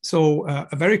 So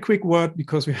a very quick word,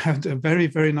 because we had a very,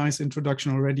 very nice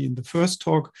introduction already in the first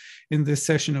talk in this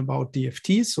session about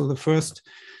DFT. So the first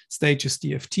stage is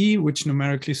DFT, which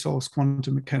numerically solves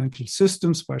quantum mechanical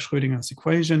systems by Schrödinger's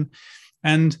equation.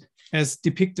 And as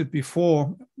depicted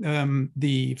before,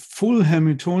 the full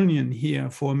Hamiltonian here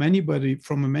for many-body,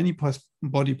 from a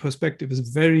many-body perspective, is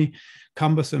very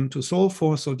cumbersome to solve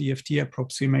for. So DFT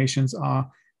approximations are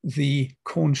the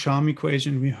Kohn-Sham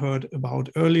equation we heard about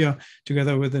earlier,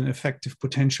 together with an effective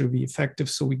potential V effective.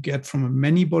 So we get from a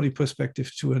many-body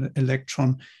perspective to an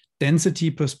electron density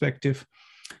perspective,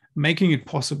 making it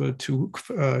possible to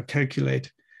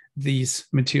calculate these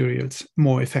materials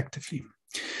more effectively.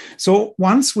 So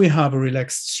once we have a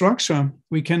relaxed structure,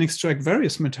 we can extract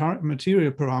various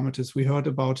material parameters. We heard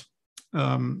about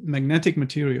magnetic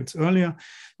materials earlier,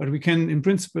 but we can in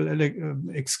principle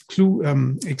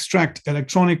extract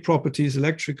electronic properties,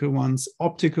 electrical ones,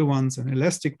 optical ones, and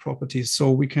elastic properties.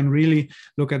 So we can really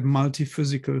look at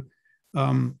multi-physical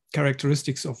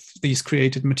characteristics of these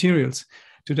created materials.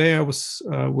 Today I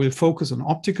will focus on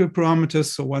optical parameters.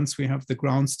 So once we have the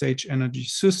ground stage energy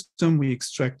system, we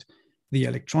extract the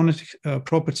electronic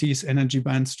properties, energy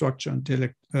band structure,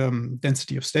 and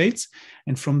density of states.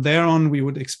 And from there on, we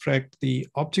would extract the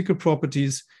optical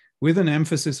properties with an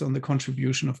emphasis on the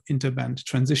contribution of interband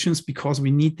transitions, because we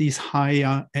need these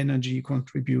higher energy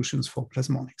contributions for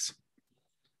plasmonics.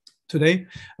 Today,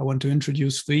 I want to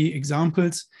introduce 3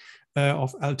 examples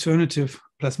of alternative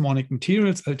plasmonic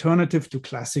materials, alternative to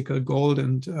classical gold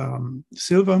and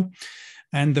silver.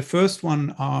 And the first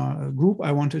one group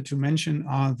I wanted to mention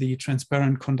are the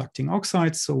transparent conducting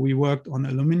oxides. So we worked on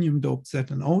aluminum doped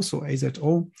ZnO, so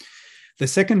AZO. The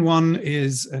second one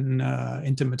is an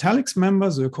intermetallics member,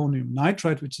 zirconium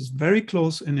nitride, which is very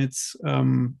close in its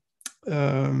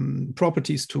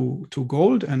properties to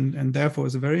gold, and therefore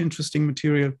is a very interesting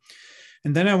material.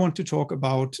 And then I want to talk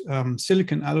about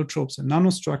silicon allotropes and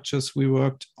nanostructures. We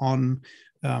worked on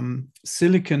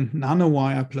silicon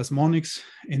nanowire plasmonics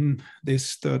in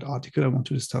this third article I want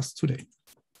to discuss today.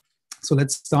 So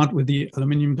let's start with the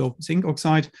aluminum doped zinc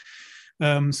oxide.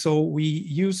 So we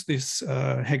use this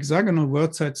hexagonal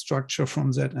word-side structure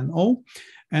from ZnO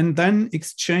and then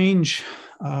exchange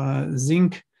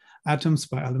zinc atoms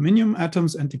by aluminum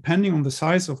atoms. And depending on the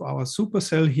size of our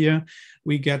supercell here,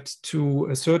 we get to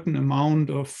a certain amount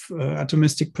of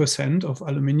atomistic percent of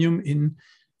aluminum in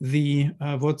the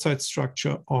word-side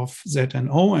structure of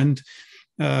ZnO. And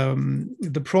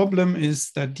the problem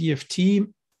is that DFT,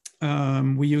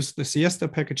 we use the Siesta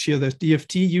package here, that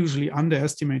DFT usually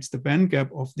underestimates the band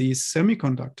gap of these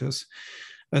semiconductors.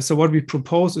 So what we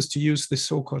propose is to use this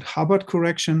so-called Hubbard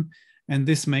correction, and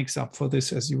this makes up for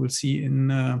this, as you will see in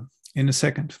a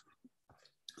second.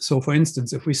 So for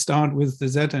instance, if we start with the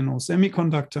ZnO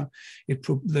semiconductor,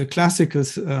 the classical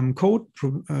code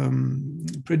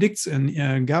predicts a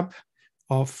band gap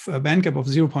of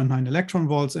 0.9 electron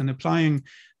volts, and applying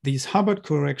these Hubbard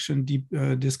correction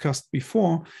discussed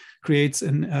before creates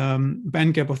a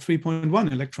band gap of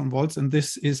 3.1 electron volts. And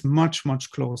this is much, much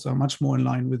closer, much more in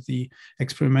line with the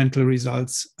experimental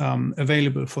results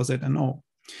available for ZnO.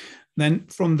 Then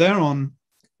from there on,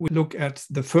 we look at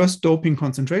the first doping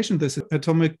concentration, this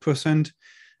atomic percent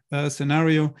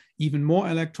scenario. Even more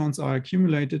electrons are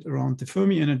accumulated around the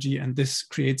Fermi energy, and this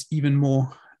creates even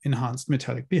more enhanced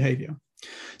metallic behavior.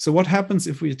 So what happens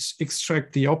if we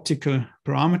extract the optical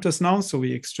parameters now? So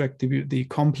we extract the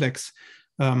complex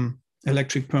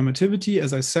electric permittivity.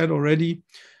 As I said already,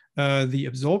 the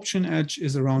absorption edge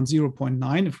is around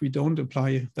 0.9. If we don't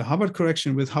apply the Hubbard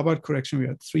correction, with Hubbard correction, we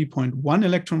are at 3.1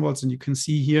 electron volts. And you can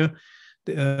see here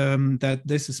that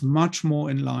this is much more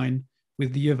in line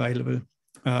with the available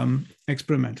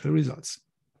experimental results.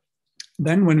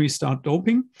 Then when we start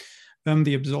doping,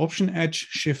 the absorption edge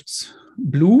shifts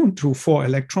blue to 4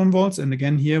 electron volts. And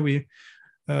again, here we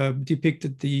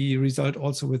depicted the result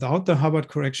also without the Hubbard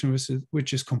correction,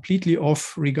 which is completely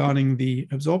off regarding the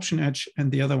absorption edge.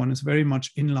 And the other one is very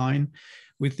much in line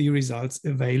with the results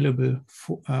available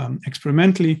for,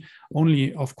 experimentally,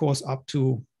 only of course up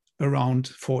to around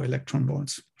 4 electron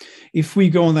volts. If we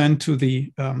go then to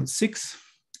the 6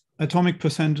 atomic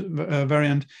percent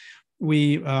variant,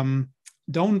 we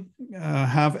don't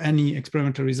have any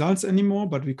experimental results anymore,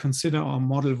 but we consider our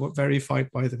model verified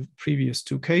by the previous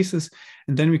 2 cases.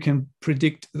 And then we can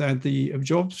predict that the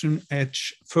absorption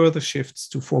edge further shifts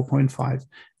to 4.5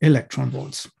 electron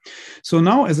volts. So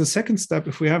now as a second step,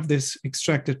 if we have this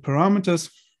extracted parameters,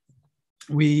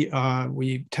 we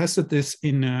tested this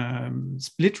in a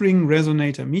split ring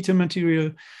resonator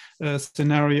metamaterial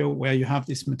scenario where you have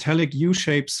these metallic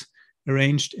U-shapes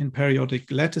arranged in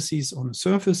periodic lattices on a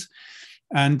surface.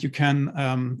 And you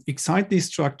can excite these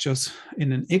structures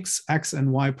in an X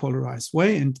and Y polarized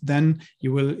way. And then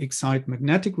you will excite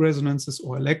magnetic resonances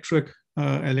or electric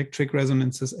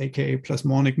resonances, AKA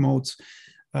plasmonic modes,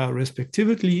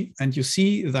 respectively. And you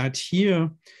see that here,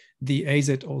 the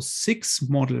AZO6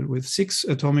 model with 6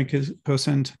 atomic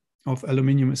percent of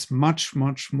aluminum is much,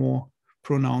 much more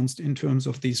pronounced in terms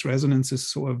of these resonances.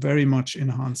 So a very much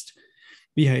enhanced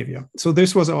behavior. So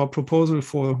this was our proposal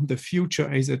for the future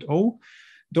AZO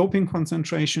doping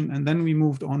concentration. And then we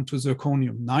moved on to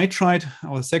zirconium nitride.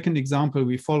 Our second example,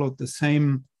 we followed the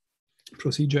same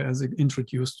procedure as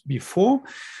introduced before,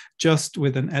 just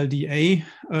with an LDA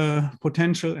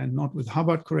potential and not with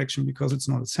Hubbard correction because it's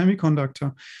not a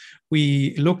semiconductor.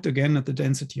 We looked again at the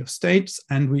density of states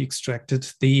and we extracted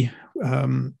the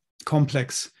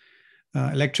complex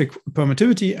electric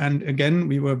permittivity. And again,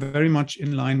 we were very much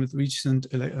in line with recent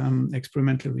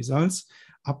experimental results,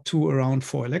 up to around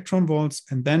 4 electron volts.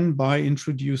 And then by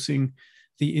introducing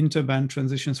the interband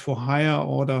transitions for higher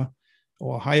order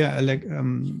or higher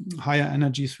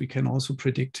energies, we can also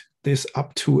predict this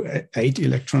up to 8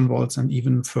 electron volts and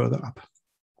even further up.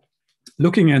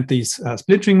 Looking at these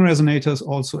split ring resonators,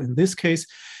 also in this case,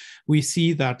 we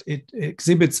see that it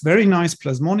exhibits very nice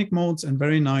plasmonic modes and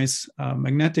very nice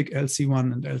magnetic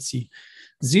LC1 and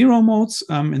LC0 modes.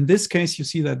 In this case, you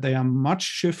see that they are much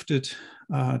shifted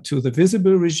to the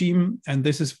visible regime. And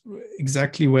this is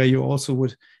exactly where you also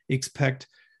would expect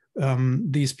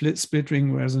these split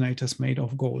ring resonators made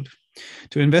of gold.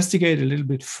 To investigate a little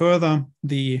bit further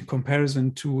the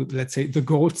comparison to, let's say, the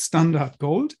gold standard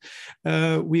gold,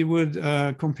 we would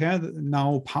compare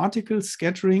now particle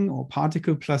scattering or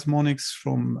particle plasmonics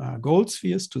from gold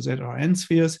spheres to ZRN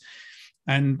spheres.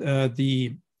 And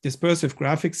the dispersive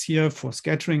graphics here for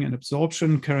scattering and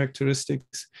absorption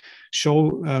characteristics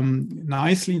show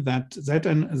nicely that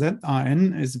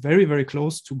ZRN is very, very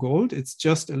close to gold. It's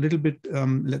just a little bit,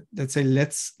 let's say,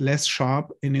 less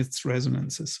sharp in its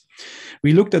resonances.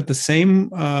 We looked at the same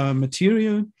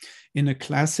material in a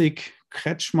classic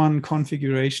Kretschmann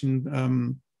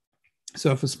configuration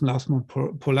surface plasmon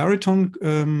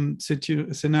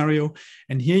polariton scenario.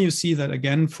 And here you see that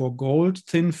again for gold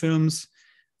thin films,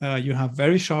 you have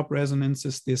very sharp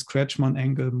resonances. This Kretschmann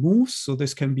angle moves, so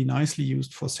this can be nicely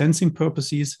used for sensing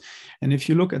purposes. And if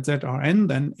you look at ZRN,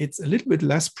 then it's a little bit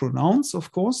less pronounced,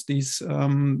 of course. These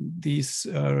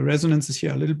resonances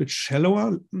here are a little bit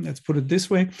shallower, let's put it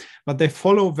this way, but they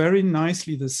follow very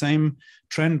nicely the same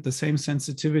trend, the same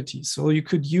sensitivity. So you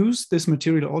could use this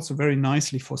material also very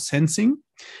nicely for sensing.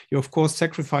 You're, of course,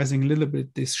 sacrificing a little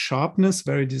bit this sharpness,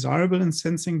 very desirable in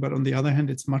sensing, but on the other hand,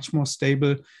 it's much more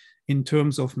stable in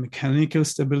terms of mechanical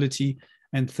stability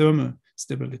and thermal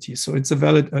stability. So it's a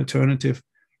valid alternative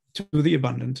to the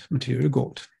abundant material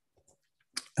gold.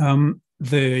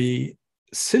 The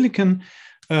silicon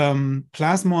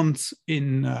plasmons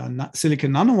in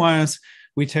silicon nanowires,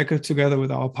 we tackled together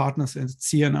with our partners at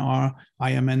CNR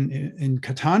IMN in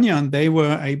Catania, and they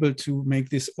were able to make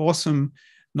this awesome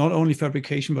not only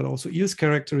fabrication, but also EELS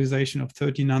characterization of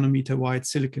 30 nanometer wide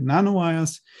silicon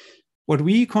nanowires. What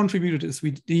we contributed is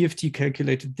we DFT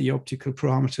calculated the optical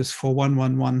parameters for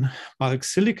 111 bulk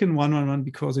silicon 111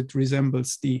 because it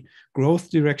resembles the growth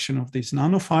direction of these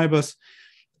nanofibers.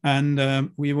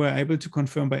 And we were able to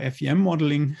confirm by FEM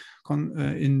modeling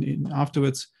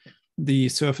afterwards the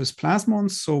surface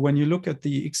plasmons. So when you look at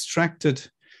the extracted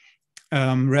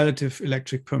relative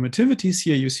electric permittivities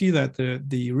here, you see that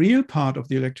the real part of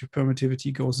the electric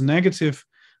permittivity goes negative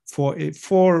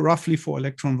for roughly 4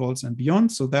 electron volts and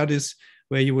beyond. So that is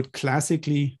where you would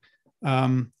classically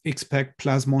expect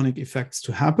plasmonic effects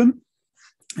to happen.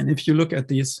 And if you look at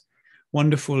these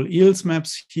wonderful EELS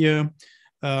maps here,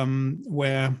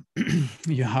 where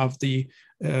you have the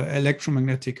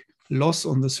electromagnetic loss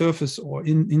on the surface or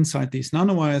inside these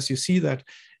nanowires, you see that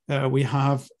we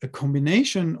have a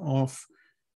combination of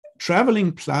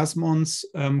traveling plasmons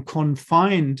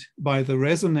confined by the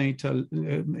resonator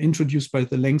introduced by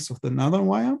the length of the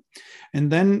nanowire.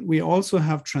 And then we also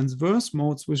have transverse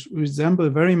modes which resemble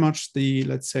very much the,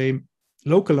 let's say,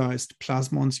 localized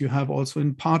plasmons you have also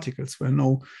in particles where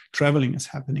no traveling is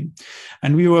happening.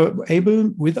 And we were able,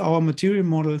 with our material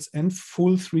models and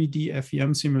full 3D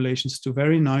FEM simulations, to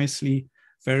very nicely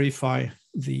verify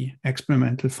the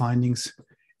experimental findings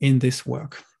in this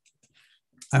work.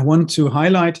 I want to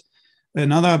highlight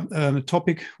another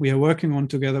topic we are working on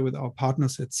together with our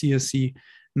partners at CSC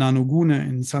Nanogune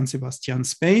in San Sebastian,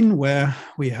 Spain, where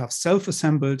we have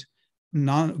self-assembled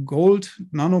gold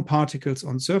nanoparticles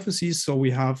on surfaces. So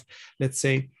we have, let's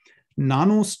say,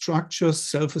 nanostructures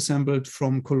self-assembled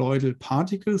from colloidal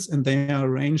particles, and they are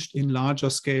arranged in larger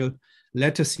scale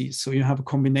lattices. So you have a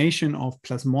combination of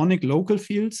plasmonic local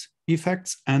fields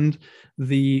effects and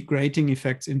the grating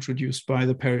effects introduced by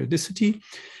the periodicity.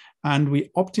 And we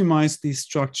optimize these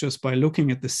structures by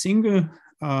looking at the single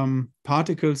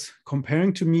particles,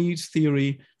 comparing to Meade's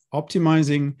theory,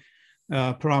 optimizing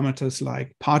parameters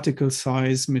like particle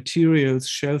size, materials,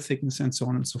 shell thickness, and so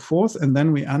on and so forth. And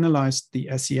then we analyzed the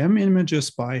SEM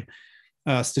images by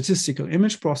statistical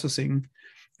image processing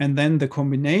And then the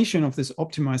combination of this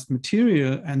optimized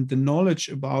material and the knowledge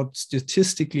about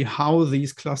statistically how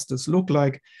these clusters look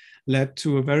like led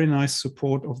to a very nice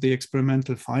support of the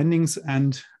experimental findings.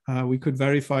 And we could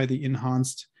verify the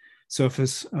enhanced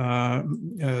surface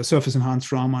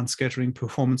enhanced Raman scattering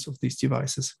performance of these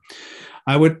devices.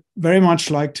 I would very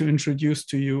much like to introduce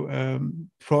to you a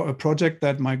project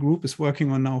that my group is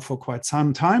working on now for quite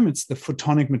some time. It's the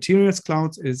Photonic Materials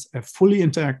Cloud. It's a fully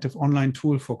interactive online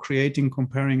tool for creating,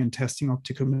 comparing, and testing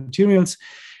optical materials.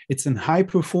 It's a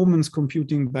high-performance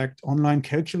computing-backed online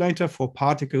calculator for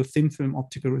particle thin film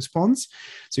optical response.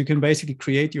 So you can basically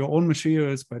create your own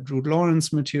materials by Drude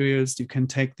Lawrence materials. You can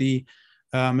take the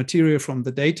material from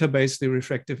the database, the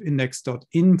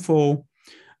refractiveindex.info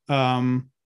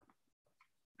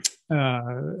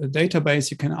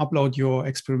database. You can upload your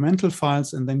experimental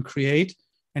files and then create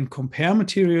and compare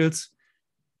materials,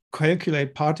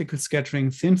 calculate particle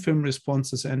scattering, thin film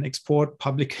responses, and export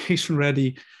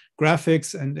publication-ready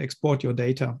graphics and export your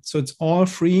data. So it's all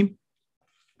free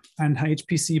and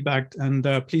HPC-backed, and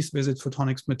please visit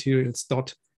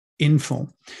photonicsmaterials.info.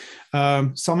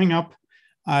 Summing up,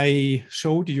 I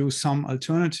showed you some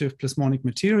alternative plasmonic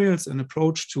materials, an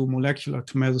approach to molecular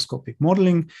to mesoscopic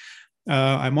modeling.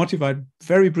 I modified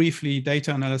very briefly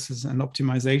data analysis and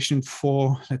optimization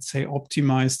for, let's say,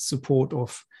 optimized support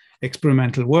of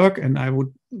experimental work. And I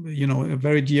would, a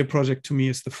very dear project to me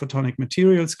is the Photonic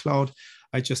Materials Cloud.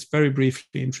 I just very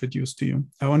briefly introduced to you.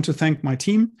 I want to thank my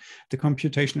team, the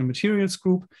Computational Materials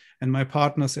Group, and my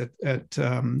partners at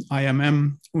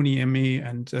IMM, UniME,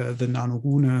 and the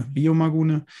Nanogune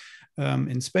Biomagune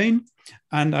in Spain.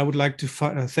 And I would like to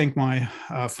thank my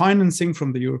financing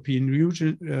from the European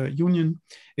Union.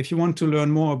 If you want to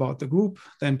learn more about the group,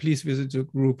 then please visit the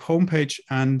group homepage.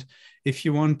 And if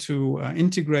you want to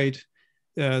integrate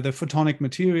the photonic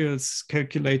materials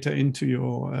calculator into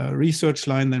your research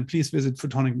line, then please visit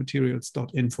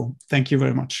photonicmaterials.info. Thank you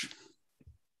very much.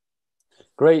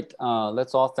 Great.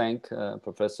 Let's all thank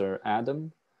Professor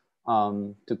Adam.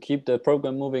 To keep the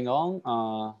program moving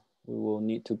on, we will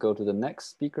need to go to the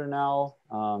next speaker now.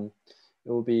 It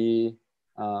will be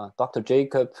Dr.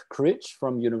 Jacob Critch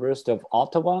from University of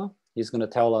Ottawa. He's going to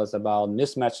tell us about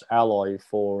mismatched alloy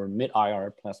for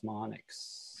mid-IR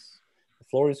plasmonics. The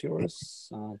floor is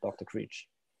yours, Dr. Critch.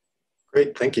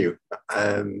 Great, thank you.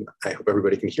 I hope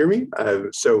everybody can hear me.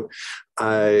 It's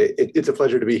a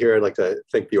pleasure to be here. I'd like to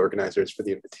thank the organizers for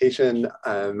the invitation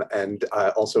and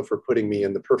also for putting me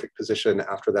in the perfect position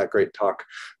after that great talk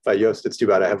by Joost. It's too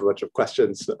bad I have a bunch of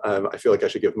questions. I feel like I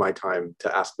should give my time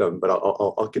to ask them, but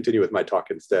I'll continue with my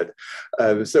talk instead.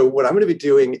 So what I'm going to be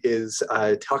doing is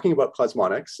talking about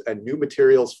plasmonics and new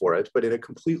materials for it, but in a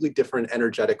completely different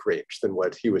energetic range than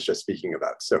what he was just speaking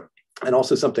about. So, and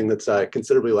also something that's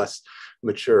considerably less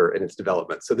mature in its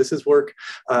development. So this is work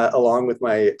along with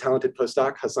my talented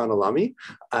postdoc, Hassan Alami,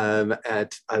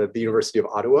 at the University of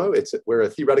Ottawa. We're a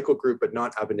theoretical group, but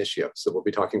not ab initio. So we'll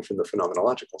be talking from the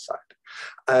phenomenological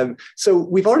side. So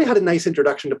we've already had a nice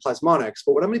introduction to plasmonics,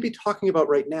 but what I'm going to be talking about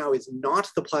right now is not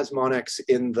the plasmonics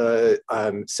in the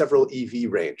several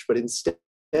EV range, but instead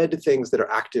things that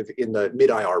are active in the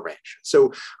mid-IR range.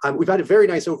 So we've had a very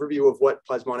nice overview of what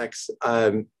plasmonics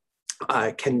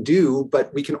can do,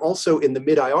 but we can also in the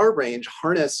mid-IR range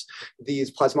harness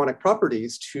these plasmonic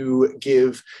properties to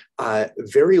give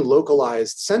very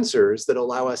localized sensors that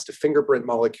allow us to fingerprint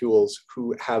molecules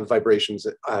who have vibrations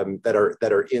that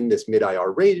are in this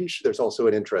mid-IR range. There's also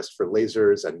an interest for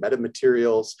lasers and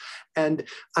metamaterials. And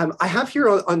I have here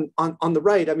on the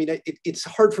right, I mean, it's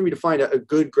hard for me to find a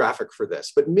good graphic for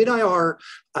this, but mid-IR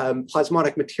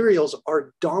plasmonic materials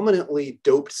are dominantly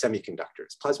doped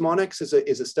semiconductors. Plasmonics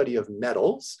is a study of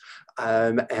metals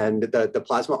and the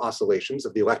plasma oscillations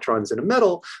of the electrons in a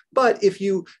metal. But if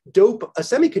you dope a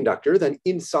semiconductor, then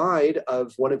inside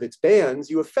of one of its bands,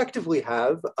 you effectively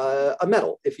have a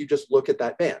metal if you just look at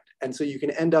that band. And so you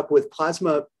can end up with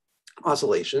plasma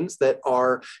oscillations that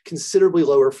are considerably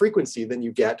lower frequency than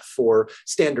you get for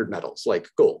standard metals like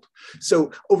gold.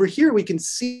 So over here, we can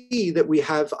see that we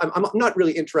have, I'm not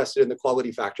really interested in the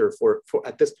quality factor for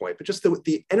at this point, but just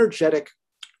the energetic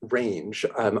range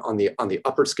on the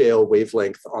upper scale,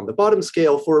 wavelength on the bottom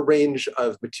scale for a range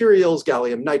of materials,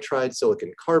 gallium nitride,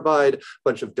 silicon carbide,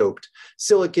 bunch of doped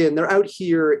silicon. They're out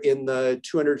here in the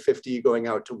 250 going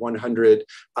out to 100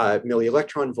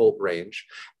 milli-electron volt range.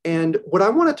 And what I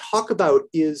want to talk about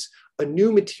is a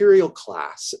new material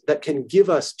class that can give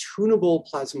us tunable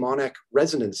plasmonic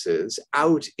resonances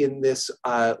out in this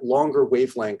longer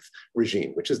wavelength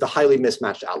regime, which is the highly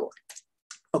mismatched alloy.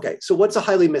 Okay, so what's a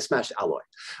highly mismatched alloy?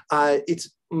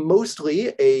 It's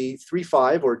mostly a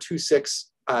 3,5 or 2,6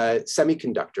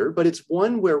 semiconductor, but it's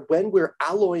one where when we're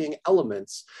alloying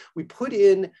elements, we put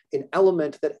in an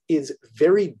element that is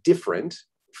very different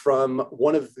from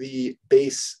one of the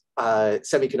base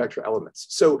semiconductor elements.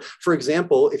 So for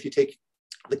example, if you take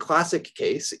the classic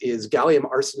case is gallium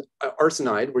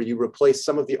arsenide, where you replace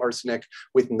some of the arsenic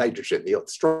with nitrogen. The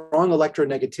strong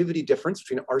electronegativity difference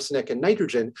between arsenic and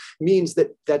nitrogen means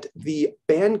that the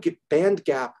band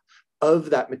gap of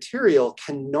that material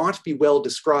cannot be well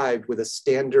described with a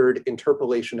standard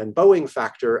interpolation and Boeing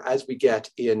factor as we get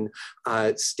in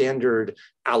standard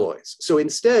alloys. So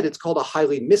instead, it's called a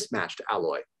highly mismatched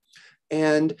alloy.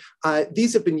 And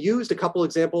these have been used, a couple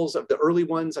examples of the early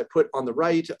ones I put on the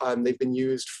right. They've been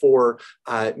used for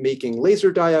making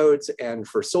laser diodes and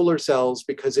for solar cells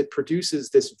because it produces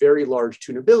this very large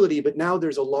tunability. But now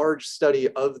there's a large study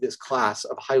of this class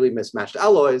of highly mismatched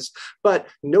alloys, but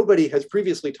nobody has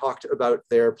previously talked about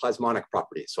their plasmonic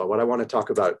properties. So what I want to talk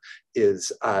about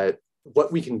is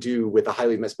what we can do with a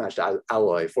highly mismatched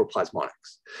alloy for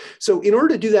plasmonics. So in order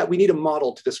to do that, we need a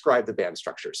model to describe the band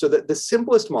structure. So the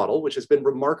simplest model, which has been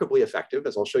remarkably effective,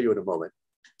 as I'll show you in a moment,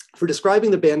 for describing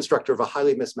the band structure of a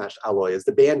highly mismatched alloy is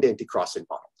the band anti-crossing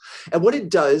model. And what it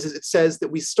does is it says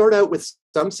that we start out with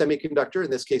some semiconductor. In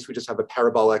this case, we just have a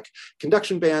parabolic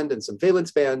conduction band and some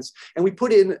valence bands, and we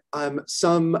put in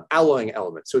some alloying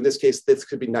elements. So in this case, this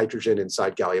could be nitrogen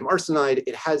inside gallium arsenide.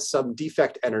 It has some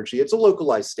defect energy. It's a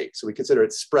localized state, so we consider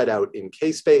it spread out in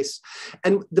K space.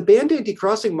 And the band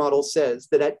anti-crossing model says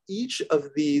that at each of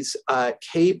these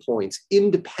K points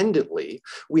independently,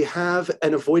 we have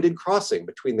an avoided crossing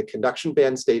between the conduction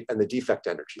band state and the defect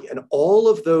energy. And all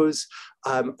of those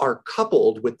are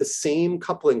coupled with the same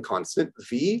coupling constant,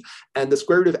 V, and the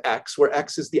square root of X, where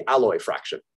X is the alloy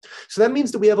fraction. So that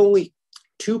means that we have only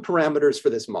two parameters for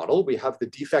this model. We have the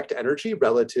defect energy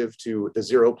relative to the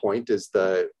 0 point is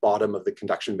the bottom of the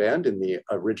conduction band in the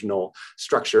original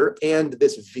structure, and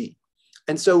this V.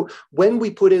 And so when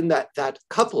we put in that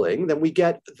coupling, then we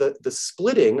get the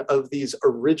splitting of these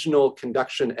original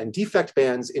conduction and defect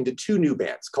bands into two new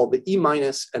bands called the E-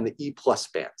 and the E+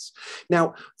 bands.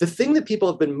 Now, the thing that people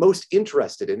have been most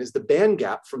interested in is the band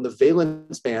gap from the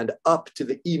valence band up to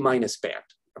the E- band.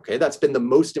 Okay, that's been the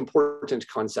most important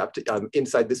concept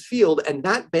inside this field, and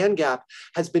that band gap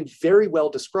has been very well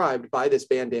described by this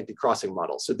band anti-crossing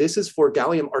model. So this is for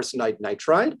gallium arsenide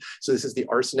nitride. So this is the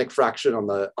arsenic fraction on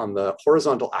the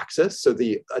horizontal axis. So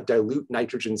the dilute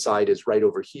nitrogen side is right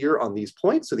over here on these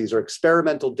points. So these are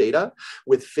experimental data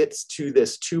with fits to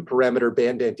this two-parameter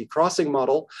band anti-crossing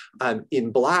model.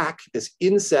 In black, this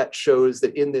inset shows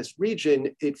that in this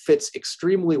region, it fits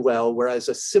extremely well, whereas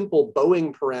a simple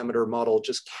Boeing parameter model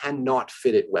just cannot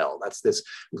fit it well. That's this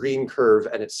green curve,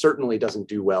 and it certainly doesn't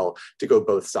do well to go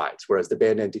both sides, whereas the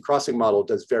band anti-crossing model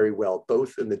does very well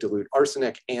both in the dilute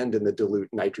arsenic and in the dilute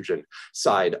nitrogen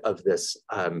side of this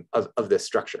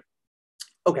structure.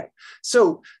 Okay,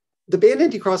 so the band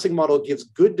anti-crossing model gives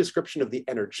good description of the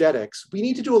energetics. We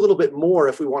need to do a little bit more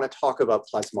if we want to talk about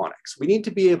plasmonics. We need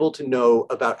to be able to know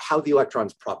about how the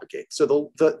electrons propagate.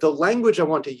 So the language I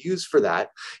want to use for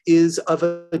that is of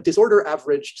a disorder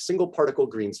averaged single particle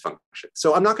Green's function.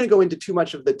 So I'm not going to go into too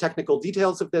much of the technical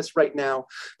details of this right now,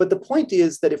 but the point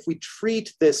is that if we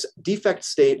treat this defect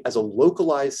state as a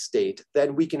localized state,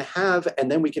 then we can have,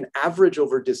 and then we can average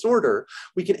over disorder,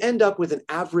 we can end up with an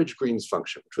average Green's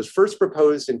function, which was first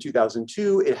proposed in 2002.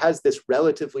 It has this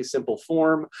relatively simple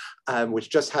form,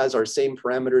 which just has our same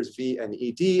parameters, V and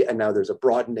ED, and now there's a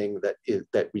broadening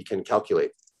that we can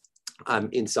calculate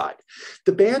inside.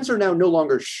 The bands are now no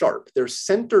longer sharp. They're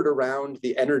centered around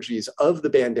the energies of the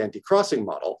band anti-crossing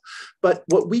model. But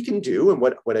what we can do, and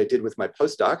what I did with my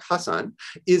postdoc, Hassan,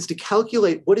 is to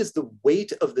calculate what is the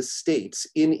weight of the states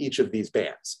in each of these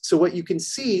bands. So what you can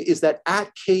see is that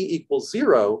at K =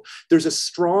 0, there's a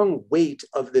strong weight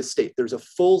of this state. There's a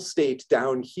full state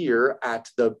down here at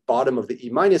the bottom of the E-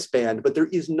 band, but there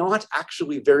is not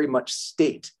actually very much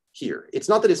state here. It's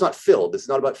not that it's not filled. This is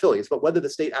not about filling. It's about whether the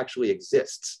state actually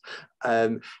exists.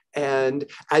 And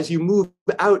as you move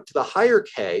out to the higher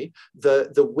K,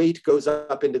 the weight goes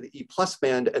up into the E+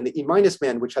 band, and the E-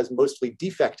 band, which has mostly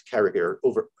defect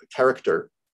character,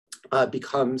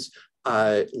 becomes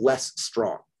less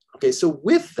strong. Okay, so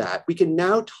with that, we can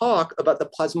now talk about the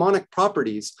plasmonic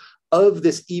properties of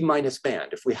this E-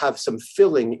 band if we have some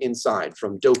filling inside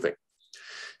from doping.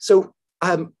 So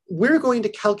we're going to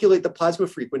calculate the plasma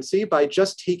frequency by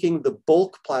just taking the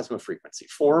bulk plasma frequency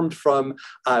formed from,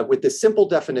 with this simple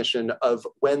definition of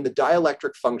when the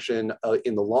dielectric function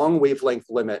in the long wavelength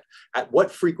limit, at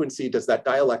what frequency does that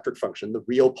dielectric function, the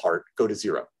real part, go to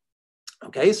 0?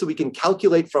 Okay, so we can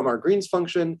calculate from our Green's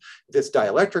function this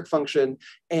dielectric function,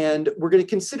 and we're going to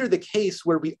consider the case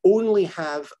where we only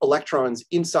have electrons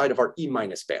inside of our E-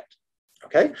 band.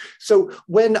 Okay, so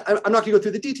when, I'm not gonna go through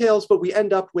the details, but we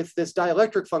end up with this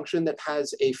dielectric function that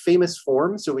has a famous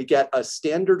form. So we get a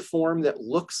standard form that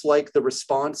looks like the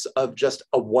response of just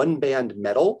a one-band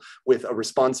metal with a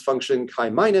response function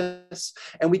chi minus,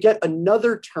 and we get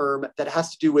another term that has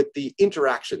to do with the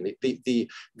interaction, the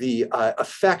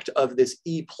effect of this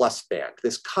E plus band.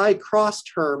 This chi cross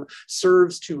term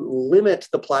serves to limit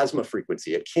the plasma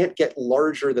frequency. It can't get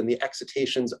larger than the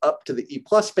excitations up to the E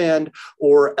plus band,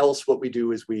 or else what we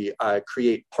do is we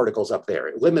create particles up there.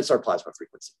 It limits our plasma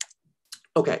frequency.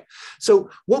 Okay, so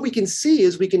what we can see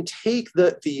is we can take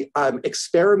the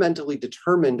experimentally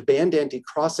determined band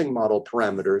anti-crossing model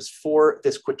parameters for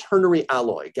this quaternary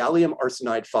alloy, gallium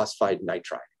arsenide phosphide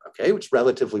nitride, okay, which is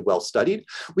relatively well studied.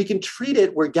 We can treat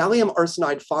it where gallium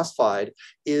arsenide phosphide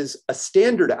is a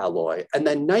standard alloy, and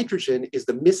then nitrogen is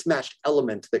the mismatched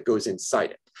element that goes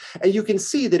inside it. And you can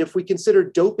see that if we consider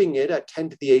doping it at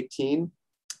 10 to the 18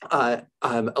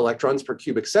 electrons per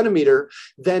cubic centimeter,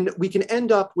 then we can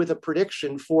end up with a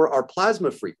prediction for our plasma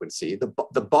frequency.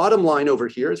 The bottom line over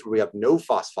here is where we have no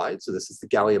phosphide. So this is the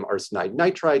gallium arsenide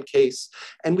nitride case.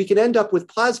 And we can end up with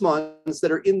plasmons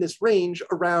that are in this range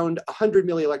around 100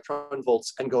 millielectron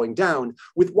volts and going down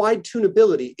with wide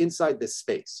tunability inside this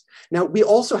space. Now, we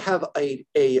also have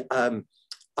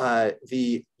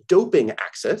the doping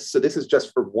axis. So this is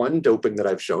just for one doping that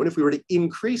I've shown. If we were to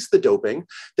increase the doping,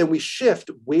 then we shift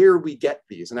where we get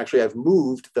these. And actually I've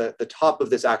moved the top of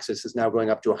this axis is now going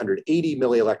up to 180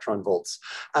 millielectron volts.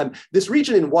 This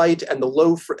region in white and the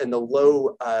low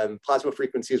plasma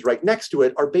frequencies right next to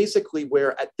it are basically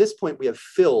where at this point we have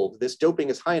filled, this doping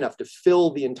is high enough to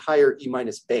fill the entire E-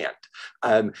 band.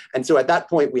 And so at that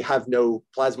point we have no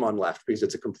plasmon left because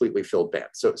it's a completely filled band.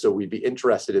 So we'd be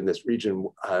interested in this region,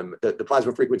 the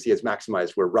plasma frequency is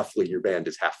maximized where roughly your band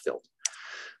is half filled.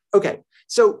 Okay,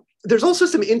 so there's also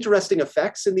some interesting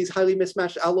effects in these highly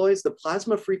mismatched alloys. The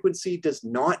plasma frequency does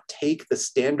not take the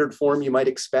standard form you might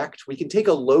expect. We can take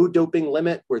a low doping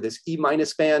limit where this E-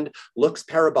 band looks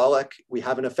parabolic. We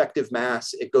have an effective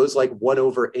mass. It goes like 1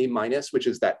 over A-, which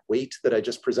is that weight that I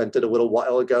just presented a little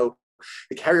while ago.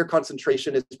 The carrier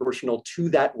concentration is proportional to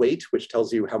that weight, which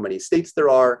tells you how many states there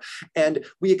are. And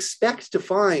we expect to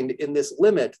find in this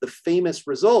limit the famous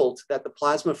result that the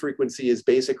plasma frequency is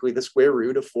basically the square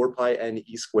root of 4 pi n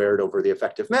E squared over the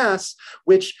effective mass,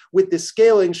 which with this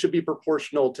scaling should be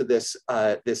proportional to this,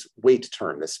 this weight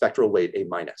term, this spectral weight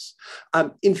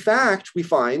A-. In fact, we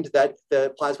find that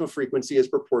the plasma frequency is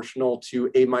proportional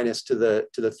to A- to the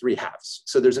 3/2.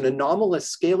 So there's an anomalous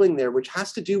scaling there, which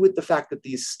has to do with the fact that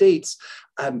these states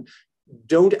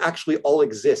don't actually all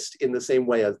exist in the same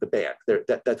way as the band.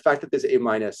 The fact that this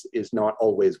A- is not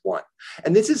always 1.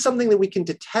 And this is something that we can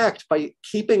detect by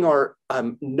keeping our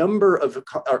number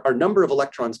of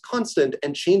electrons constant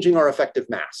and changing our effective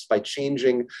mass by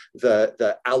changing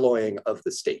the alloying of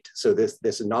the state. So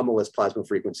this anomalous plasma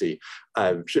frequency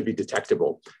should be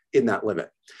detectable in that limit.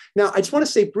 Now, I just want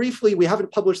to say briefly, we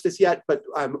haven't published this yet, but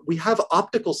we have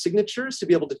optical signatures to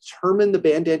be able to determine the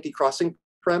band anti-crossing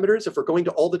parameters. If we're going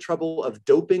to all the trouble of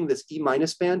doping this E-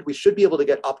 band, we should be able to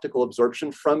get optical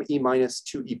absorption from E-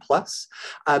 to E+.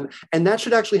 And that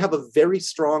should actually have a very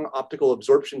strong optical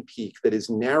absorption peak that is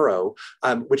narrow,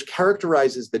 which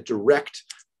characterizes the direct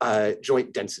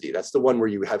joint density. That's the one where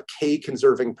you have K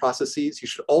conserving processes. You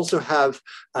should also have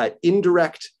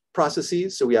indirect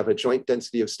processes. So we have a joint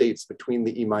density of states between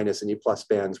the E- and E+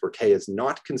 bands where K is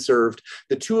not conserved.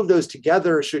 The two of those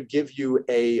together should give you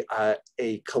a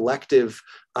collective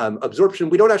absorption.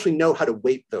 We don't actually know how to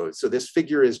weight those. So this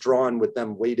figure is drawn with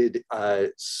them weighted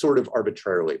sort of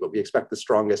arbitrarily, but we expect the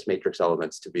strongest matrix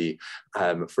elements to be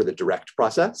for the direct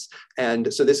process.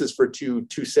 And so this is for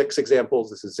 2,6 examples.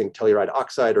 This is zinc telluride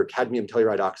oxide or cadmium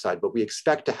telluride oxide, but we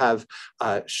expect to have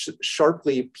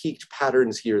sharply peaked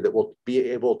patterns here that will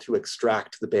be able to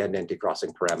extract the band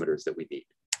anti-crossing parameters that we need.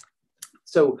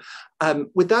 So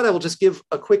with that, I will just give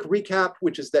a quick recap,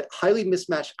 which is that highly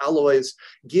mismatched alloys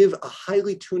give a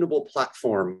highly tunable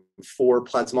platform for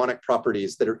plasmonic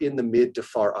properties that are in the mid to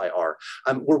far IR.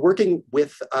 We're working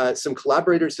with some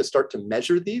collaborators to start to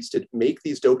measure these, to make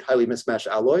these doped highly mismatched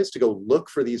alloys, to go look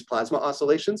for these plasma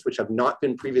oscillations, which have not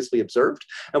been previously observed.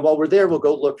 And while we're there, we'll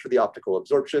go look for the optical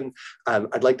absorption.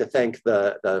 I'd like to thank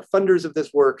the funders of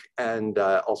this work and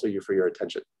also you for your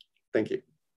attention. Thank you.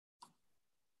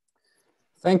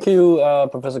 Thank you,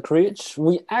 Professor Kriech.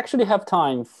 We actually have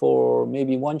time for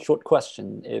maybe one short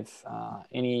question if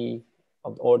any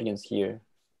of the audience here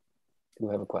do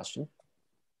have a question.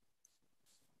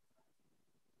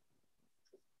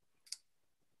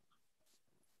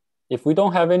 If we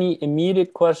don't have any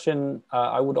immediate question,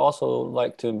 I would also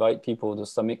like to invite people to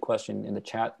submit question in the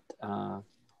chat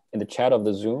of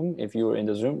the Zoom, if you are in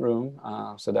the Zoom room,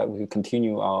 so that we can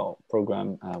continue our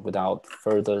program without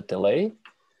further delay.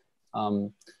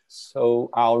 So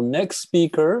our next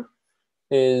speaker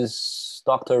is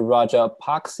Dr. Raja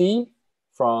Paksi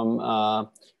from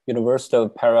University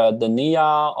of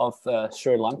Paradeniya of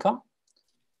Sri Lanka.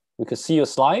 We could see your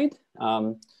slide.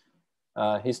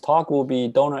 His talk will be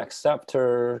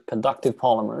donor-acceptor conductive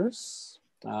polymers.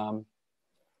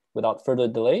 Without further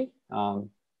delay,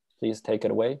 please take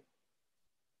it away.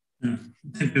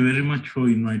 Thank you very much for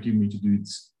inviting me to do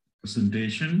this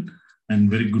presentation, and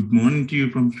very good morning to you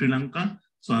from Sri Lanka.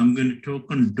 So I'm going to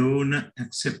talk on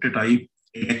donor-acceptor type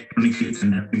electronically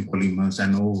conducting polymers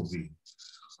and overview.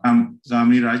 I'm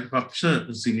Gamini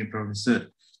Rajapaksa, Senior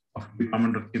Professor of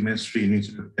Department of Chemistry,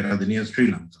 University of Paradeniya, Sri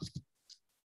Lanka.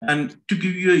 And to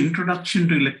give you an introduction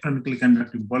to electronically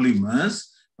conducting polymers,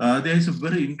 there is a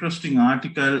very interesting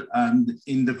article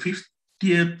in the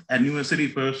 50th anniversary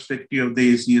perspective of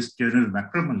the ACS journal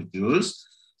Macromolecules.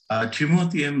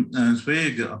 Timothy M.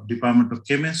 Zweig of Department of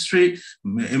Chemistry,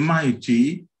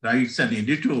 MIT, writes an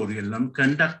editorial on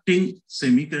conducting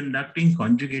semiconducting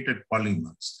conjugated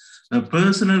polymers, a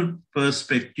personal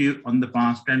perspective on the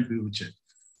past and future.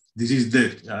 This is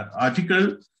the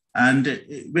article, and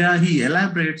where he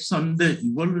elaborates on the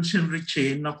evolutionary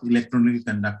chain of electronically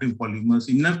conducting polymers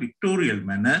in a pictorial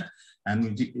manner,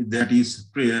 and that is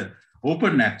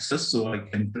open access, so I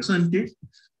can present it.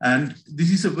 And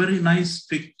this is a very nice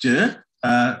picture,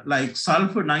 like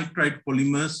sulfur nitride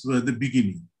polymers were the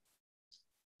beginning.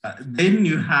 Then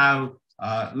you have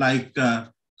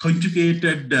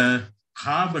conjugated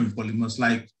carbon polymers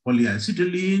like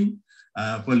polyacetylene,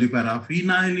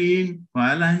 polyparaphenylene,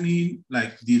 phenylenene,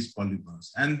 like these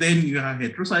polymers. And then you have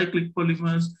heterocyclic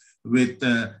polymers with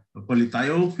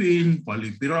polythiophene,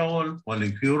 polypyrrole,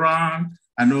 polyfuran,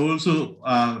 and also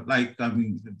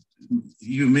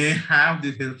you may have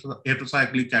this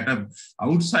heterocyclic atom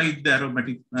outside the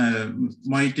aromatic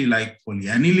moiety like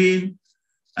polyaniline.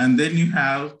 And then you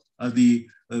have the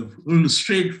full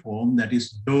straight form, that is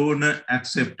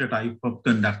donor-acceptor type of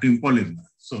conducting polymer.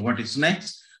 So what is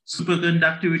next?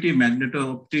 Superconductivity,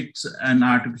 magneto-optics, and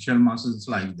artificial masses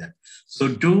like that. So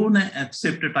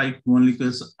donor-acceptor type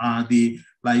molecules are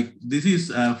this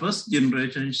is first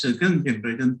generation, second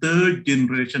generation, third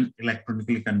generation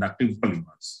electronically conducting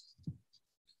polymers.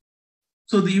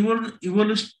 So the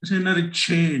evolutionary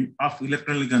chain of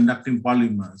electronically conducting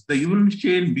polymers, the evolutionary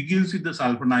chain begins with the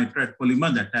sulfur nitride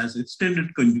polymer that has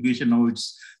extended conjugation of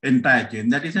its entire chain.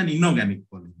 That is an inorganic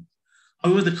polymer.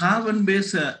 However, the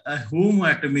carbon-based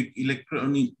homoatomic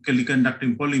electronically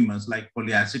conducting polymers like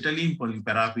polyacetylene,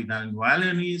 polyparaphenylene,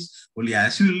 violines,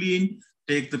 polyacetylene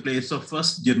take the place of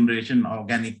first generation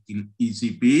organic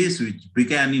ECPs, which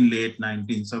began in late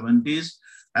 1970s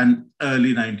and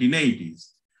early 1980s.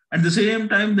 At the same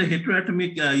time, the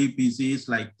heteroatomic EPCs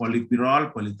like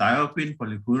polypyrrole, polythiophene,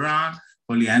 polyfuran,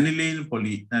 polyaniline,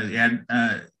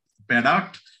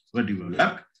 pedot were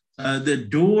developed. The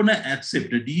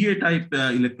donor-acceptor DA-type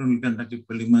electronically conductive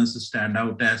polymers stand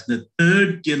out as the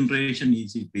third generation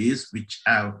ECPs, which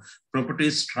have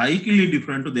properties strikingly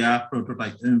different to their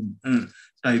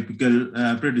typical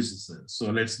predecessors.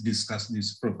 So let's discuss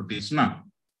these properties now.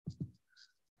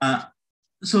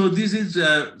 So this is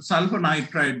sulfur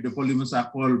nitride polymers are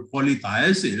called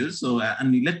polythiocyls. So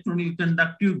an electronically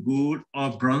conductive gold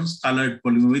or bronze colored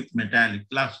polymer with metallic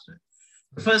cluster.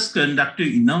 The first conductive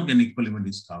inorganic polymer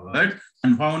discovered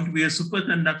and found to be a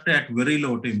superconductor at very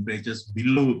low temperatures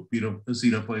below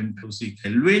 0.2 C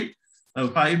Kelvin. A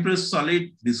fibrous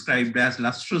solid described as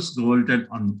lustrous golden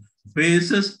on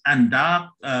faces and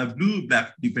dark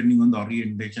blue-black depending on the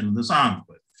orientation of the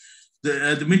sample.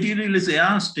 The material is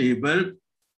air stable.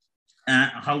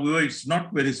 However, it's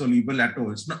not very soluble at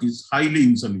all. It's highly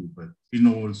insoluble in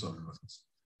all solvents.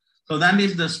 So that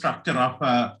is the structure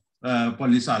of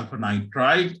polysulfur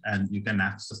nitride, and you can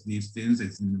access these things.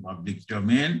 It's in the public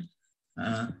domain.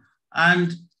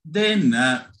 And then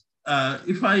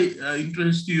if I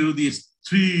introduce to you these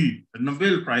three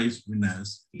Nobel Prize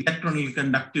winners, electronically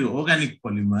conductive organic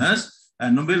polymers,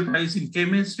 Nobel Prize in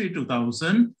Chemistry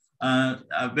 2000,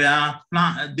 where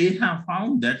they have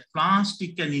found that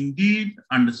plastic can indeed,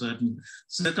 under certain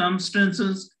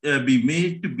circumstances, be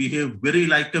made to behave very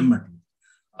like a metal.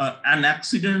 An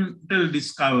accidental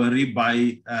discovery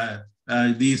by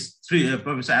these three,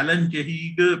 Professor Alan J.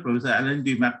 Heger, Professor Alan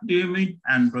D. McDermott,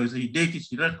 and Professor Hideki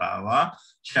Shirakawa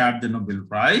shared the Nobel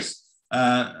Prize.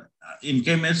 in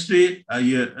chemistry,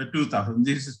 year 2000.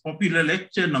 This is popular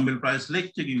lecture, Nobel Prize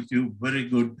lecture, gives you very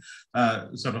good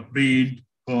sort of read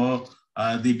for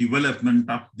the development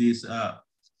of these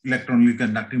electronally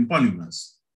conducting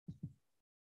polymers.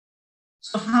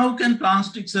 So how can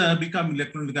plastics become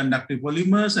electronally conductive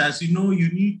polymers? As you know,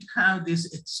 you need to have this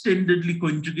extendedly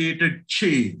conjugated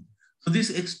chain. So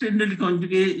this extendedly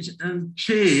conjugated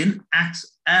chain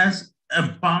acts as a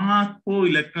path for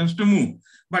electrons to move.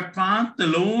 But path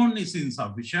alone is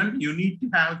insufficient. You need to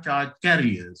have charge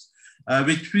carriers,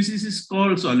 which physicists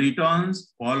call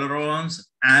solitons, polarons,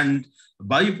 and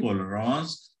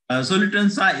bipolarons.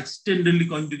 Solitons are extendedly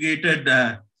conjugated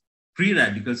free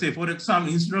radicals. Say, for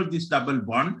example, instead of this double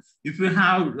bond, if you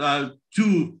have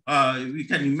two, we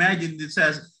can imagine this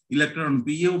as electron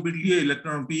p orbital here,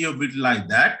 electron p orbital like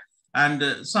that.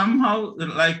 And somehow,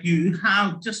 like you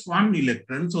have just one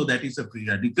electron, so that is a free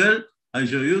radical. I'll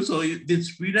show you. So this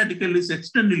free radical is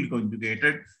externally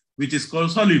conjugated, which is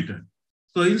called soliton.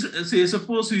 So say,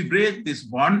 suppose we break this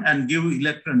bond and give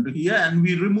electron to here, and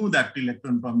we remove that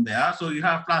electron from there. So you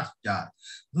have plus charge.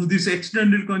 So this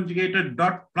externally conjugated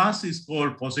dot plus is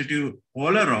called positive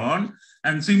polaron.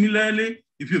 And similarly,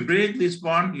 if you break this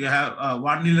bond, you have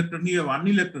one electron here,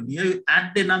 you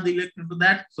add another electron to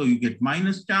that, so you get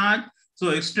minus charge. So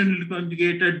externally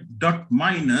conjugated dot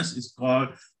minus is called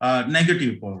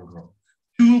negative polaron.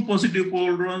 Two positive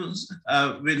polarons,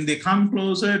 when they come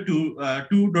closer to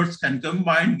two dots can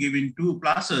combine, giving two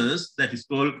pluses, that is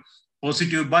called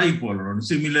positive bipolaron.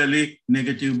 Similarly,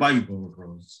 negative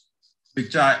bipolarons,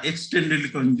 which are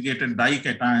extendedly conjugated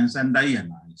dications and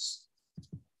dianions.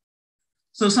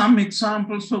 So some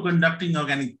examples for conducting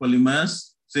organic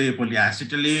polymers, say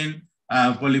polyacetylene,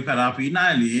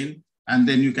 polyparaphenylene, and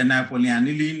then you can have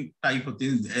polyaniline type of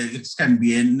things. It can be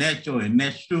NH or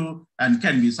NH2, and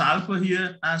can be sulfur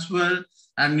here as well.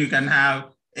 And you can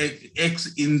have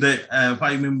X in the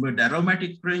 5-membered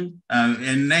aromatic ring,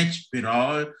 NH,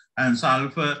 pyrrole, and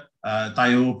sulfur,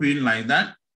 thiophene, like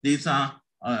that. These are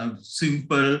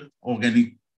simple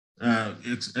organic,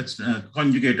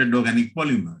 conjugated organic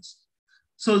polymers.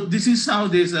 So this is how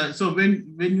these are. So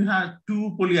when you have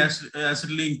two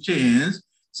polyacetylene chains,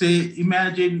 say,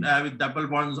 imagine with double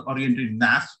bonds oriented in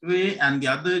that way, and the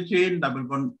other chain double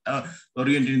bond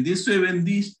oriented in this way. When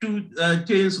these two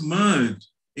chains merge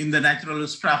in the natural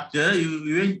structure,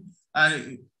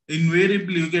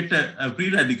 invariably you get a free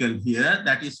radical here.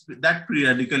 That free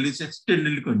radical is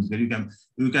externally conjugated.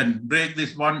 You can break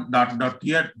this one dot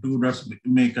here, two dots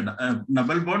make a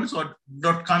double bond, so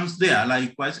dot comes there.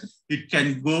 Likewise, it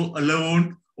can go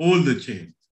alone all the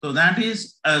chain. So that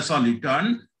is a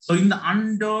soliton. So in the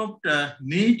undoped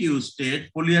native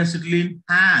state, polyacetylene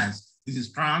has, this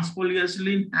is trans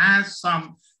polyacetylene, has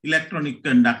some electronic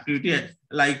conductivity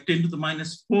like 10 to the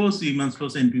minus 4 Siemens per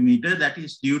centimeter. That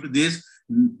is due to this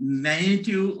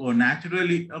native or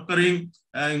naturally occurring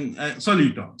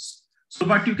solitons. So,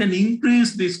 but you can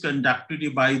increase this conductivity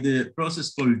by the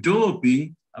process called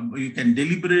doping. You can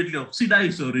deliberately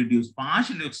oxidize or reduce,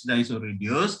 partially oxidize or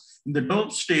reduce. In the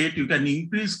doped state, you can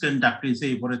increase conductivity.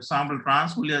 Say, for example,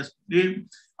 trans polyacetylene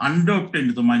undoped 10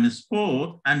 to the minus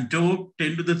 4 and doped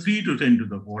 10 to the 3 to 10 to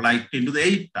the 4, like 10 to the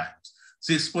 8 times.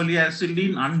 Cis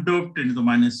polyacetylene undoped 10 to the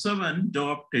minus 7,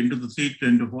 doped 10 to the 3 to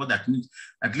 10 to 4. That means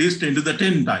at least 10 to the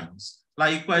 10 times.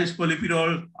 Likewise,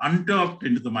 polypyrrole undoped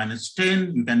 10 to the minus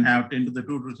 10. You can have 10 to the 2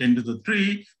 to 10 to the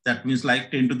 3. That means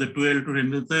like 10 to the 12 to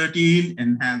 10 to the 13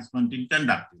 enhancement in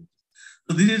conductivity.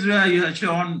 So this is where you have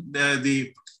shown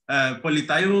the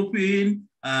polythiophene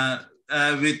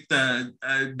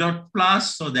with dot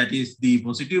plus. So that is the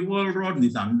positive polaron,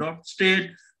 this undoped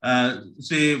state.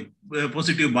 Say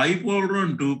positive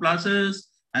bipolaron, 2 pluses,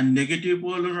 and negative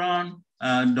polaron,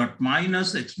 dot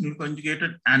minus, externally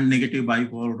conjugated, and negative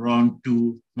bipolaron,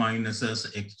 2 minuses,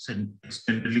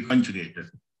 externally conjugated.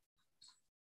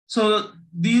 So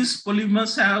these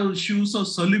polymers have issues of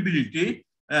solubility,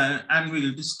 and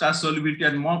we'll discuss solubility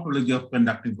and morphology of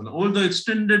conducting polymers. Although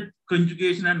extended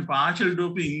conjugation and partial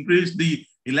doping increase the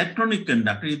electronic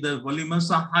conductivity, the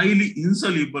polymers are highly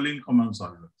insoluble in common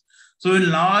solvent. So a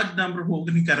large number of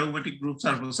organic aromatic groups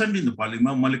are present in the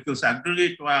polymer. Molecules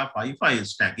aggregate via 5-5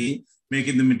 stacking,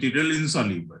 making the material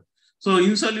insoluble. So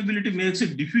insolubility makes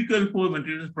it difficult for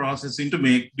material processing to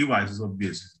make devices,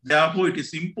 obviously. Therefore, it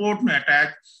is important to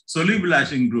attach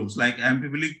solubilizing groups like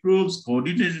amphiphilic groups,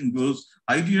 coordinating groups,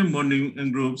 hydrogen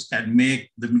bonding groups can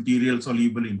make the material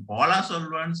soluble in polar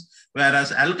solvents,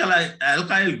 whereas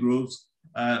alkyl groups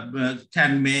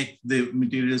can make the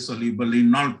material soluble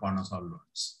in non-polar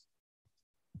solvents.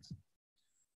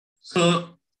 So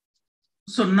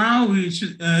So now we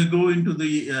should go into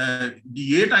the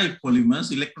DA-type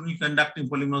polymers, electronically conducting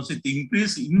polymers with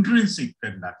increased intrinsic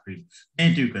conductivity,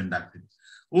 native conductivity.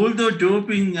 Although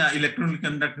doping electronically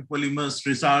conducting polymers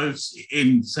results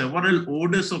in several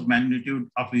orders of magnitude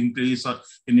of increase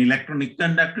in electronic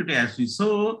conductivity, as we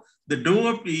saw, the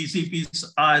doped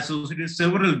ECPs are associated with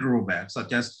several drawbacks,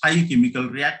 such as high chemical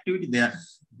reactivity.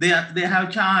 They have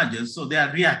charges, so they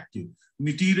are reactive.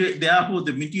 Therefore,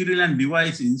 the material and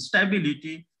device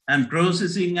instability and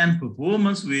processing and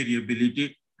performance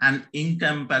variability and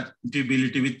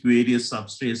incompatibility with various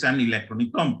substrates and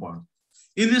electronic compounds.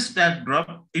 In this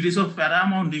backdrop, it is of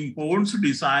paramount importance to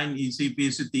design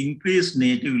ECPs with increased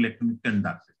native electronic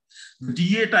conductivity.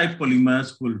 DA-type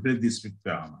polymers fulfill this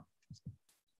requirement.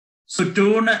 So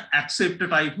donor acceptor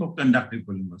type of conductive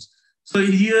polymers. So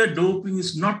here, doping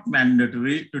is not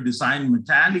mandatory to design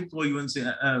metallic or even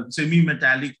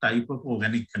semi-metallic type of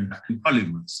organic conducting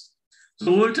polymers.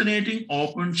 So alternating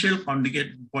open shell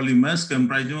conjugated polymers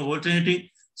comprising alternating,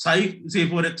 say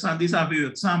for example, these are a few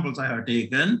examples I have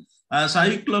taken,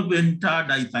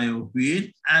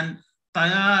 cyclopentadithiophene and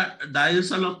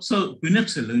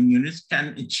thiadiazoxyquinoxylone units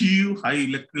can achieve high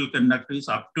electrical conductivity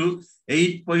up to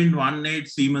 8.18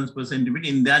 Siemens per centimeter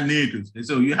in their native state.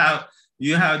 So you have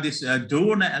this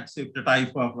donor acceptor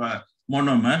type of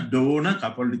monomer, donor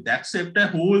coupled with acceptor,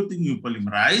 whole thing you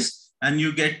polymerize and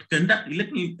you get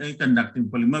electrically conducting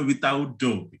polymer without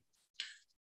doping.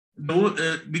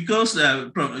 Because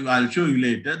I'll show you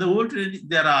later,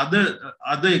 there are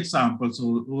other examples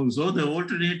also. The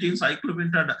alternating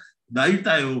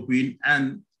cyclopentadithiophene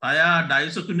and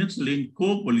thiadiazoxyquinoxylone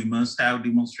copolymers have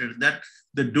demonstrated that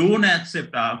the donor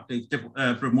acceptor architecture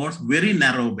promotes very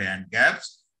narrow band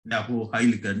gaps, therefore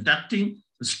highly conducting,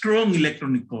 strong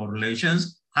electronic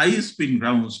correlations, high spin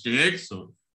ground states,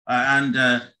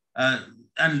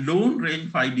 and long range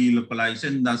 5D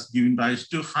localization, thus giving rise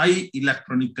to high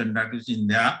electronic conductivity in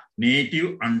their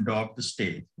native undoped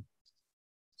state.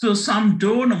 So some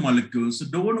donor molecules are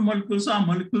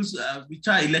molecules which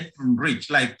are electron rich,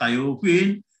 like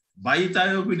thiophene.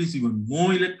 Bithiophene is even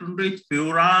more electron rich.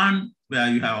 Furan, where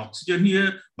you have oxygen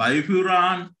here,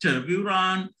 bifuran,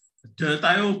 terburan,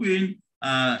 terthiophene.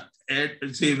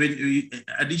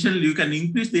 Additionally, you can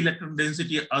increase the electron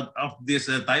density of this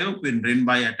thiophene ring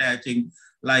by attaching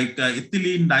like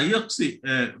ethylene dioxide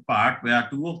part, where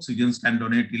 2 oxygens can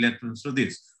donate electrons to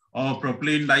this, or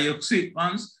propylene dioxide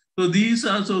ones. So these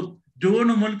are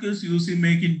donor molecules used in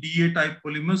making DA-type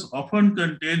polymers often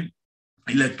contain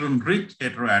electron-rich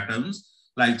heteroatoms,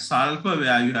 like sulfur,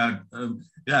 where you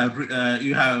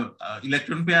have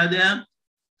electron pair there,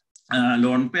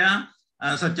 lone pair,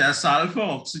 such as sulfur,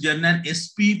 oxygen, and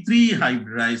sp3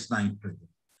 hybridized nitrogen.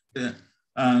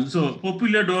 So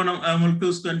popular donor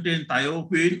molecules contain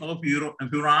thiophene or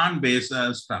furan-based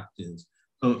structures.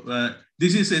 So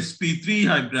this is sp3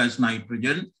 hybridized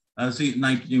nitrogen,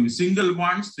 nitrogen with single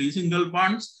bonds, 3 single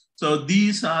bonds. So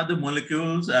these are the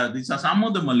molecules, these are some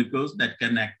of the molecules that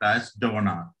can act as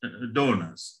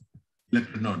donors,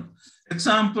 electron donors.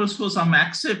 Examples for some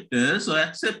acceptors. So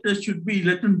acceptors should be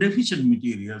electron deficient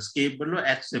materials capable of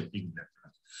accepting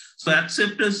electrons. So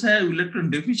acceptors have electron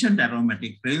deficient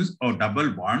aromatic rings or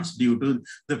double bonds due to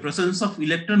the presence of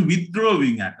electron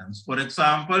withdrawing atoms. For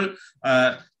example,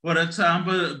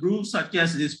 groups such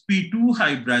as this P2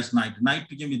 hybridized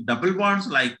nitrogen with double bonds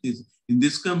like this. In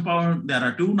this compound, there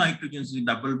are 2 nitrogens with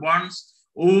double bonds.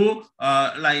 Or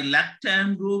like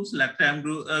lactam groups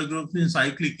in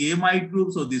cyclic amide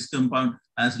group. So this compound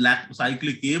has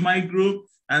cyclic amide group,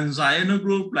 and cyano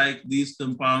group like this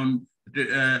compound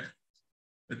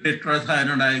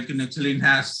tetracyanodiaquinoxylene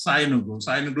has cyano group.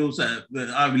 Cyano groups are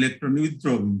electron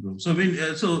withdrawing groups. So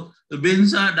the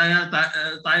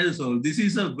benzodiazole, this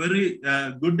is a very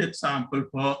good example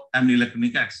for an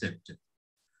electronic acceptor.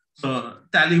 So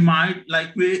phthalimide,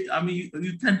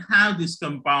 you can have these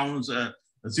compounds,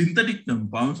 synthetic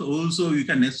compounds. Also, you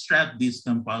can extract these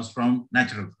compounds from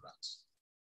natural products.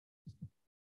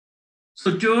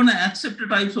 So donor acceptor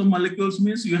types of molecules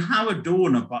means you have a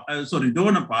donor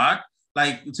part,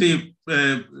 like say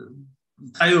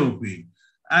thiophene,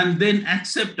 and then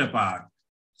acceptor part,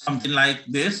 something like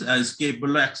this, is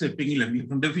capable of accepting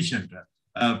electron deficient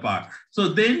part. So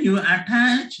then you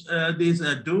attach these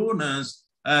donors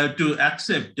to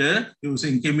acceptor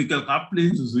using chemical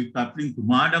couplings, using coupling,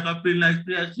 Kumada coupling like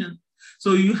reaction.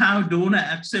 So you have donor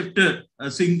acceptor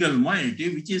single moiety,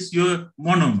 which is your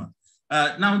monomer.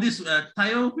 Now this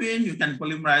thiophene, you can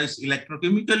polymerize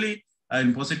electrochemically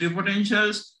in positive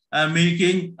potentials,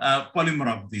 making polymer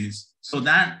of these. So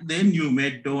that then you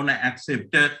made donor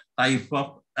acceptor type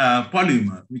of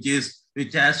polymer,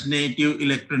 which has native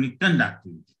electronic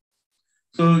conductivity.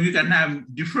 So you can have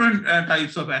different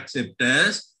types of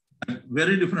acceptors,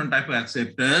 very different type of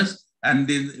acceptors, and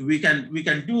then we can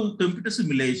do computer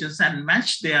simulations and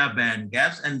match their band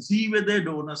gaps and see whether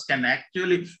donors can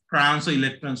actually transfer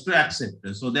electrons to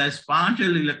acceptors. So there's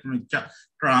partial electronic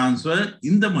transfer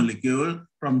in the molecule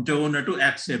from donor to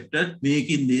acceptor,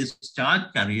 making these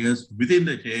charge carriers within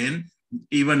the chain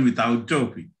even without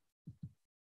doping.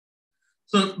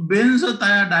 So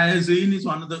benzothiazine is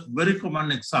one of the very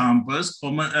common examples,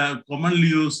 commonly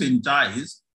used in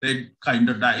dyes, red kind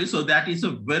of dye. So that is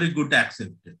a very good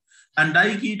acceptor. And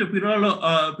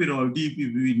diketopyrrole,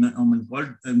 DPP normally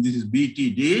called, and this is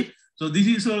BTD. So this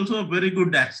is also a very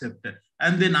good acceptor.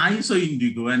 And then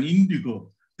isoindigo and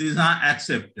indigo, these are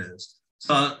acceptors.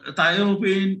 So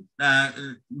thiophene,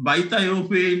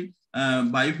 bithiophene,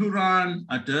 bifuran,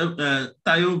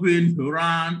 thiophene,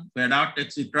 furan, pedot,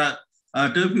 etc.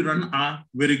 Terfuran are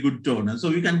very good donors. So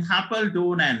we can couple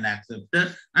donor and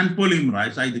acceptor and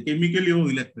polymerize either chemically or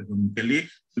electrochemically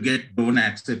to get donor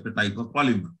acceptor type of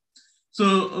polymer.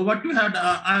 So what we had,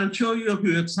 I'll show you a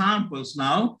few examples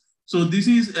now. So this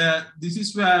is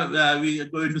where we are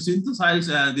going to synthesize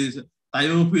this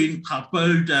thiophene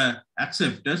coupled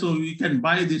acceptor. So we can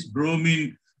buy this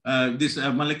bromine, this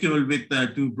molecule with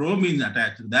 2 bromines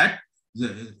attached to that,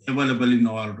 available in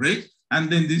all rates. And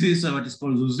then this is what is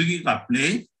called Suzuki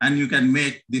coupling, and you can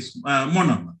make this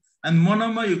monomer. And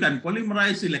monomer you can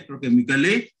polymerize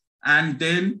electrochemically, and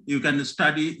then you can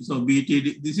study. So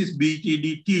BTD, this is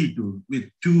BTD-T2 with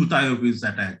 2 thiophenes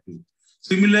attached to it.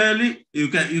 Similarly, you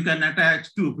can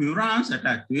attach 2 furans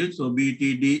attached to it. So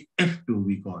BTD-F2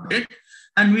 we call it,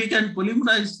 and we can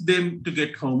polymerize them to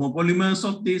get homopolymers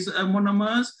of these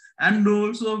monomers, and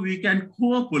also we can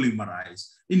co-polymerize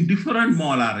in different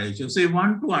molar ratios, say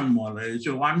 1-to-1 molar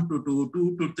ratio, 1-to-2,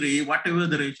 2-to-3, whatever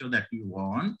the ratio that you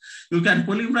want. You can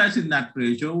polymerize in that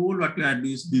ratio. All what you have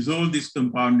is dissolve this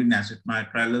compound in acid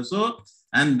nitrile also,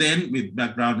 and then with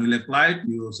background electrolyte,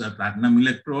 use a platinum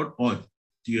electrode or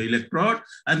geo electrode,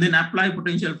 and then apply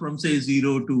potential from say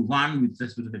 0 to 1 with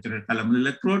respect to the column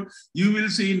electrode. You will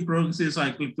see in progressive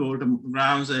cyclic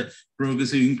autograms a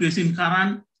progressive increase in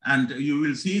current, and you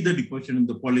will see the deposition of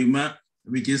the polymer,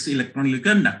 which is electronically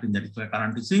conducting, that is why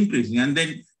current is increasing. And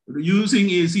then using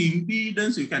AC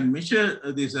impedance, you can measure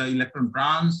this electron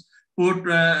transport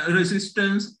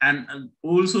resistance, and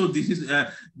also this is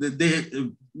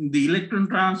the electron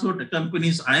transport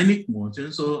accompanies ionic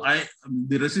motion. So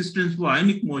the resistance for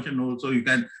ionic motion also you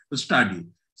can study.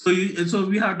 So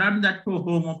we have done that for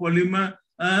homopolymers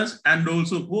and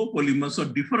also copolymers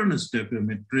of different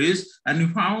stoichiometries, and we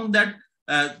found that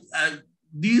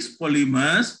these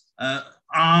polymers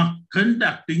are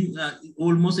conducting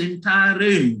almost entire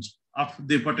range of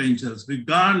the potentials,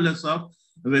 regardless of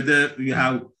whether we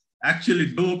have actually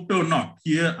doped or not.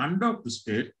 Here, undoped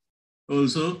state,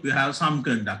 also we have some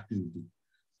conductivity.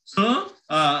 So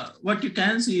what you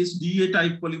can see is DA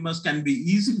type polymers can be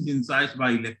easily synthesized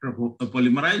by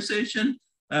electropolymerization.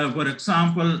 For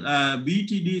example,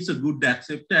 BTD is a good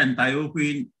acceptor, and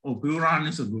thiophene or furan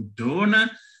is a good donor.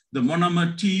 The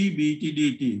monomer T,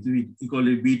 BTDT, we call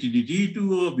it BTDT2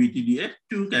 or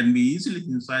BTDF2, can be easily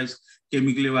synthesized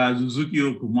chemically via Suzuki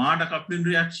or Kumada coupling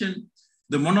reaction.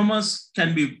 The monomers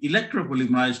can be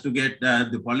electropolymerized to get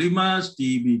the polymers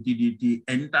T, BTDT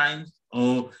N times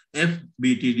or F,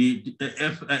 BTD,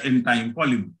 F N time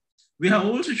polymer. We have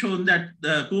also shown that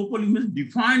the copolymers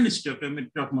define the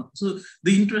stoichiometry of. So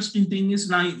the interesting thing is,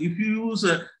 now if you use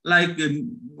like a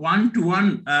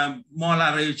 1-to-1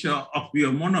 molar ratio of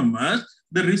your monomers,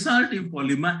 the resulting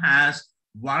polymer has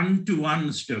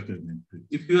 1-to-1 stoichiometry.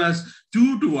 If you have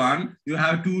 2-to-1, you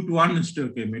have 2-to-1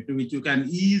 stoichiometry, which you can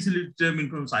easily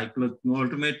determine from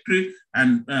cyclovoltammetry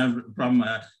and from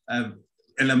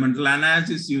elemental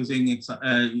analysis using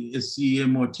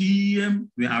SCM or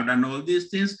TEM. We have done all these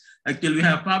things. Actually, we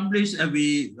have published,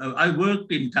 I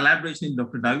worked in collaboration with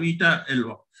Dr. Davita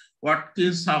L.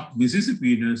 Watkins of Mississippi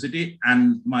University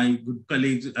and my good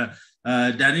colleagues,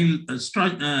 Daniel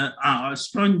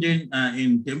Strongen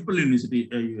in Temple University,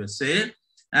 USA.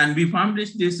 And we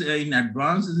published this in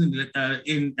Advances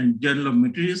in Journal of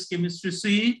Materials Chemistry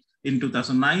C in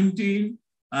 2019.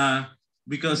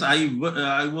 Because I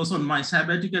was on my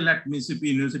sabbatical at Mississippi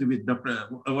University with Dr.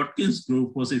 Watkins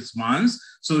group for 6 months.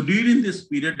 So during this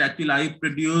period, actually, I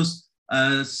produced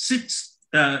 6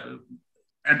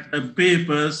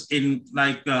 papers in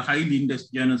like highly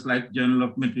indexed journals like Journal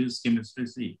of Materials Chemistry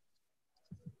C.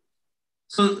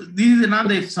 So this is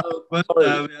another example.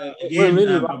 We're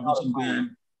really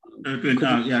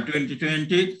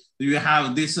 2020, you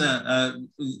have this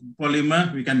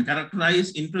polymer we can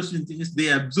characterize. Interesting thing is they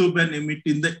absorb and emit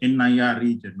in the NIR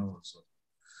region also.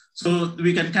 So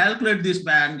we can calculate these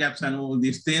band gaps and all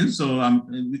these things. So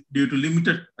due to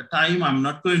limited time, I'm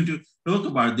not going to talk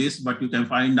about this, but you can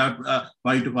find out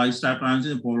Y to 5 star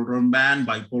transition, polar band,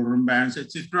 bipolar bands,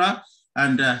 etc.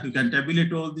 And you can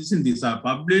tabulate all this, and these are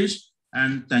published.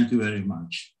 And thank you very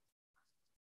much.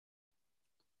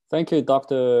 Thank you,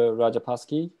 Dr.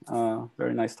 Rajapaksa.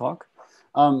 Very nice talk.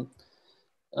 I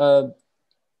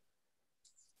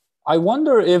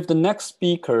wonder if the next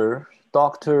speaker,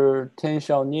 Dr. Tian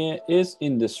Xiaonie, is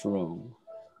in this room.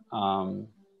 Because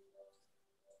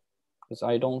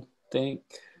I don't think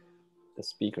the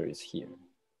speaker is here.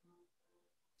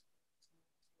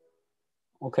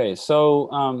 Okay, so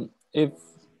if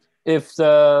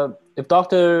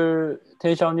Dr.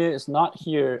 Tian Xiaonie is not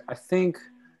here, I think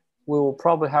we will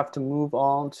probably have to move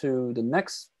on to the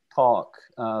next talk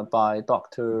by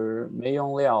Dr.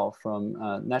 Meiyong Liao from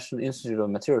National Institute of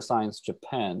Material Science,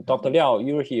 Japan. Dr. Liao,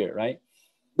 you're here, right?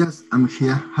 Yes, I'm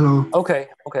here. Hello. Okay,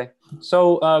 okay.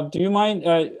 So do you mind?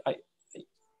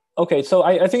 Okay, so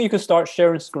I think you could start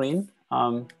sharing screen.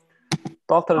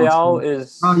 Dr. Liao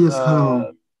is... Oh, yes,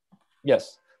 hello.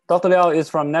 Yes. Dr. Liao is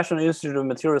from National Institute of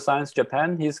Material Science,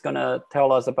 Japan. He's gonna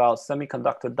tell us about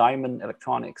semiconductor diamond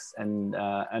electronics and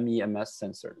MEMS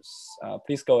sensors.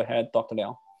 Please go ahead, Dr.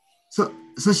 Liao. So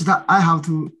should I have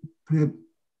to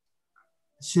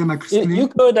share my screen? You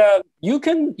could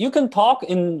you can talk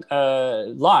in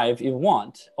live if you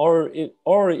want, or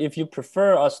if you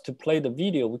prefer us to play the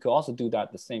video, we could also do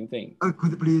that. The same thing.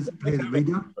 Could you please play the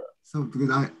video? So because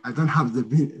I don't have the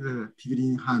PPT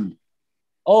in hand.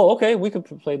 Oh, okay. We could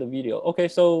play the video. Okay,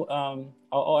 so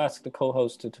I'll ask the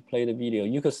co-host to play the video.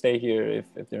 You could stay here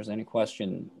if there's any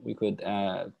question. We could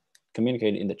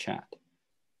communicate in the chat.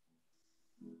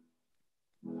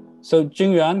 So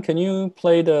Jingyuan, can you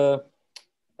play the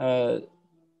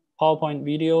PowerPoint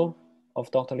video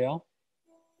of Dr. Liao?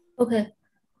 Okay.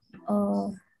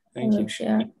 Thank you.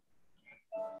 Share.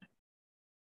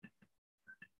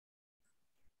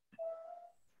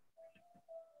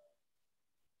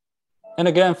 And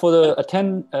again, for the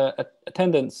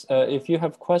attendants, if you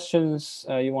have questions,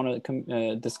 you want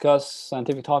to discuss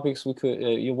scientific topics, we could.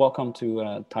 You're welcome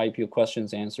to type your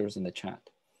questions, answers in the chat.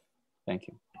 Thank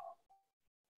you.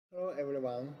 Hello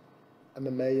everyone, I'm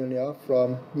Meiyong Liao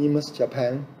from NIMS,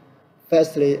 Japan.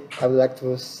 Firstly, I would like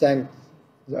to thank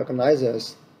the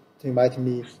organizers to invite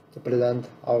me to present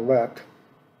our work.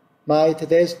 My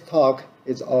today's talk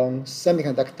is on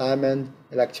semiconductor diamond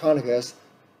electronics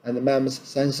and MEMS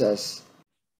sensors.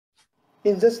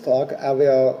 In this talk, I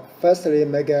will firstly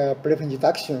make a brief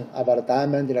introduction about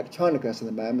diamond electronics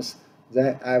and MEMS.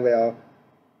 Then I will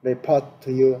report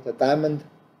to you the diamond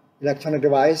electronic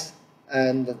device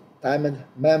and diamond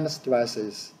MEMS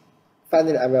devices.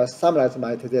 Finally, I will summarize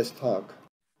my today's talk.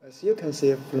 As you can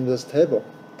see from this table,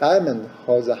 diamond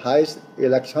holds the highest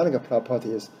electronic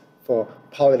properties for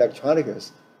power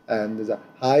electronics and the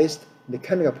highest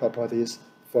mechanical properties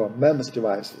for MEMS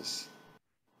devices.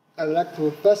 I'd like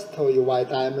to first tell you why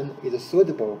diamond is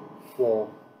suitable for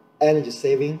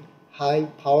energy-saving,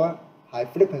 high-power,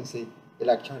 high-frequency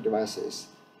electronic devices.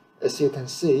 As you can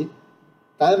see,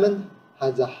 diamond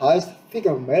has the highest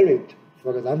figure of merit.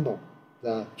 For example,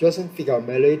 the Johnson figure of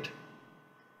merit,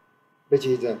 which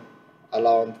is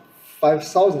around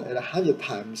 5,800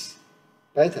 times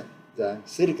better than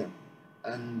silicon,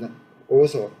 and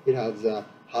also it has the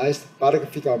highest Barlow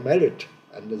figure of merit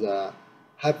and the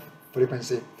high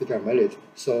frequency figure of merit,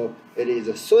 so it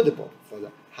is suitable for the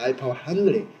high power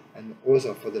handling and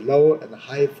also for the low and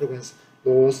high frequency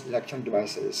loss electronic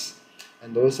devices.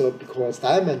 And also because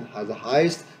diamond has the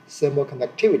highest thermal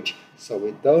conductivity, so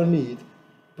we don't need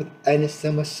to put any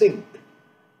thermal sink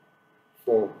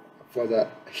for the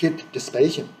heat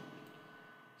dissipation.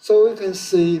 So we can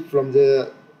see from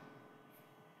the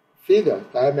figure,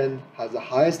 diamond has the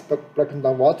highest breaking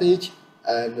down voltage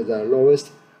and the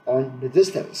lowest on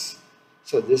resistance.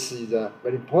 So this is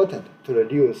very important to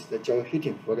reduce the joule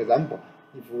heating. For example,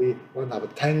 if we want to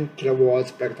have 10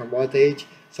 kilowatts breakdown voltage,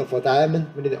 so for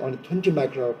diamond we need only 20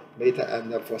 micrometer,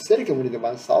 and for silicon we need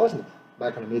 1,000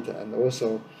 micrometer, and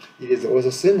also it is also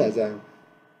thinner than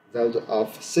those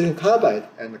of silicon carbide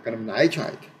and gallium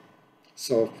nitride.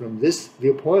 So from this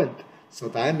viewpoint, so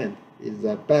diamond is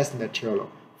the best material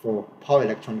for power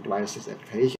electronic devices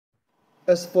application.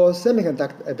 As for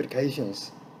semiconductor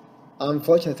applications,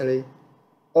 unfortunately,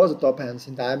 all the dopants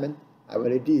in diamond are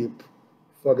very deep.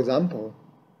 For example,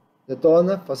 the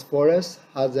donor phosphorus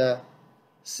has a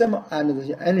thermal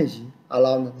energy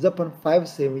around 0.5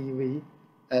 CeV,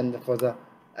 and for the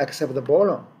acceptable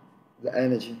boron, the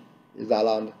energy is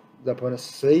around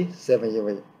 0.37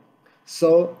 eV.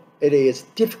 So it is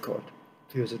difficult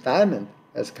to use diamond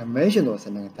as conventional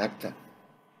semiconductor.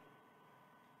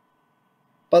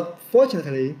 But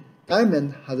fortunately,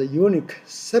 diamond has a unique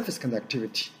surface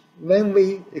conductivity. When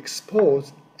we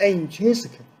expose an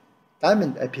intrinsic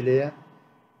diamond epi layer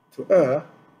to air,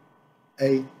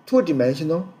 a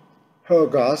two-dimensional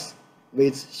hourglass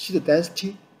with sheet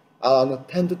density around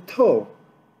 10 to 12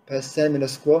 per centimeter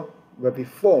square will be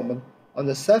formed on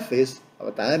the surface of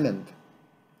a diamond.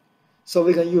 So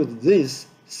we can use this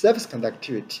surface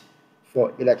conductivity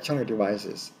for electronic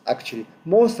devices. Actually,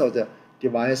 most of the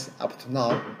device up to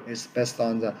now is based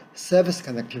on the surface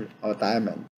conductivity of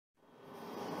diamond.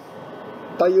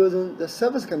 By using the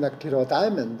surface conductivity of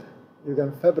diamond, you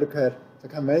can fabricate the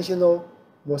conventional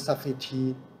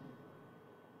MOSFET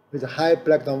with high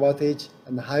breakdown voltage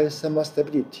and high thermal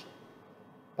stability.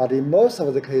 But in most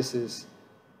of the cases,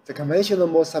 the conventional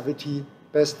MOSFET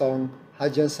based on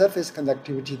hydrogen surface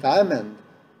conductivity diamond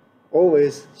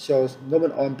always shows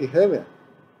normal on behavior.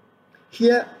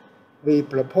 Here, we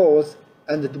propose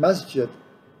and demonstrate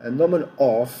a normal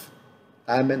off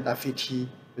diamond FET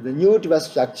with a new device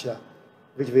structure,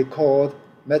 which we call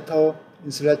metal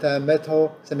insulator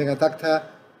metal semiconductor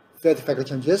field effect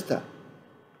transistor.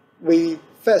 We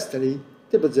firstly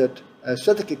deposit a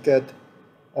Schottky gate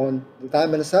on the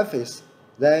diamond surface.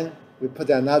 Then we put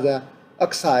another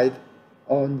oxide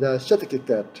on the Schottky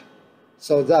gate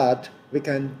so that we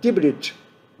can deplete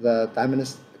the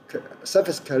diamond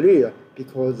surface carrier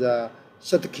because of the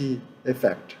Schottky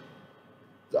effect.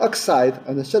 The oxide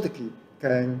on the Schottky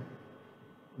can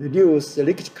reduce the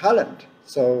leakage current.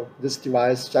 So this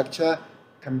device structure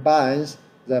combines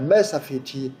the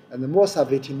MESFET and the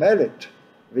MOSFET merit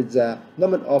with the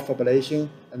normal off operation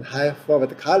and high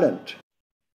forward current.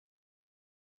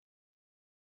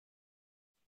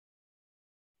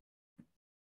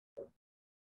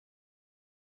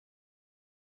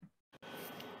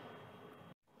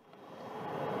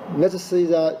 Let's see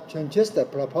the transistor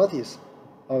properties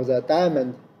of the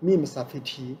diamond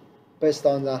MEMS-FET based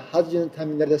on the hydrogen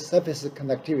terminated surface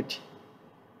conductivity.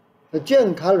 The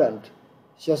drain current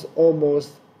shows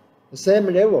almost the same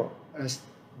level as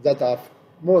that of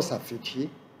MOSFET,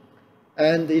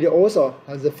 and it also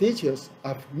has the features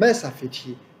of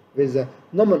MESFET with a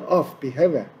normal off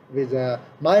behavior with a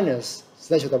minus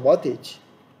threshold voltage.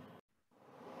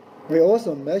 We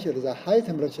also measured the high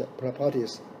temperature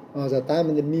properties of the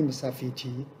diamond MEMS-FET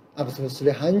up to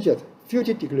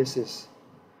 350 degrees.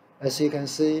 As you can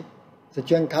see, the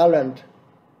drain current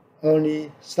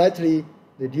only slightly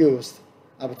reduced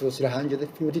up to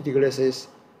 350 degrees,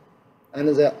 and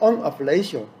the on-off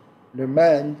ratio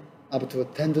remained up to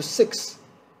 10 to 6,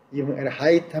 even at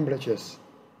high temperatures.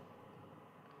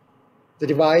 The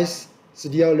device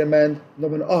still remained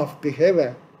normal off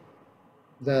behavior.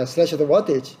 The threshold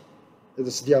voltage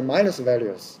is still minus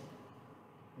values,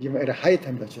 even at high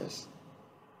temperatures.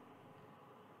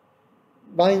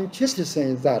 One interesting thing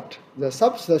is that the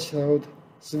subthreshold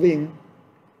swing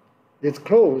is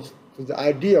close to the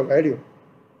ideal value.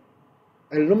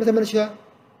 At room temperature,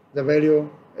 the value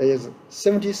is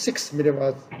 76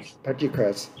 milliwatts per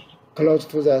decade, close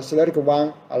to the theoretical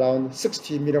one around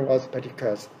 60 milliwatts per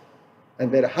decade.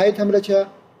 And at high temperature,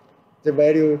 the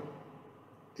value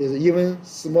is even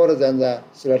smaller than the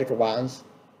theoretical ones.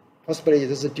 Possibly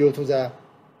this is due to the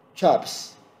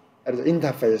traps at the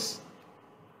interface.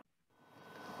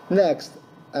 Next,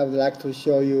 I would like to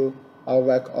show you our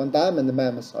work on diamond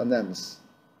MEMS or NEMS.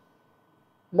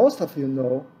 Most of you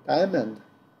know diamond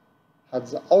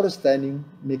has outstanding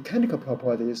mechanical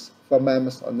properties for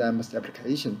MEMS or NEMS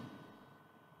application.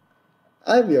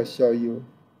 I will show you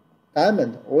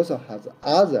diamond also has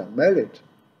other merit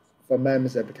for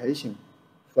MEMS application.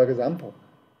 For example,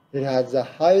 it has the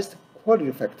highest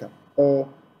quality factor or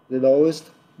the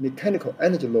lowest mechanical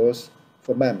energy loss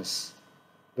for MEMS,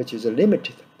 which is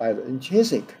limited by the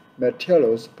intrinsic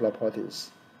materials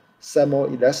properties,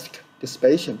 thermoelastic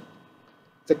dissipation.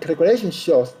 The calculation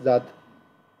shows that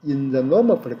in the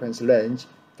normal frequency range,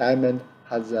 diamond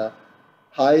has the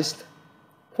highest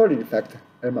quality factor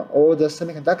among all the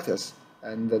semiconductors,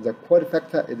 and the quality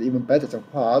factor is even better than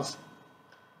quartz.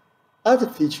 Other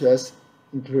features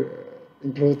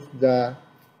include the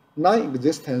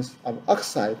non-existence of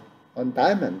oxide on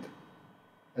diamond.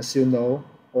 As you know,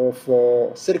 or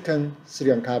for silicon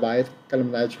carbide,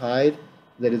 gallium nitride,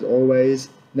 there is always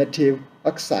native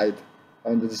oxide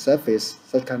on the surface.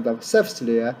 Such kind of surface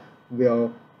layer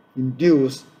will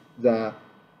induce the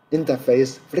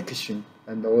interface friction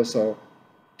and also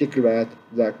degrade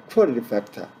the quality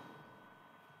factor.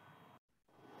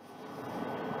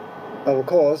 Of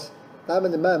course,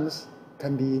 diamond MEMS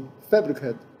can be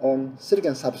fabricated on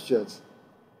silicon substrates.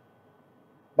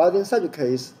 But in such a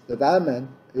case, the diamond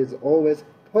is always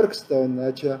polycrystal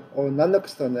nature or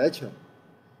nanocrystal nature.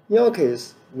 In our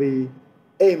case, we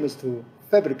aim to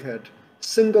fabricate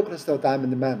single crystal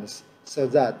diamond MEMS so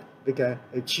that we can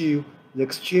achieve the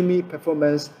extreme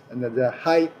performance and the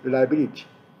high reliability.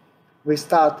 We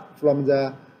start from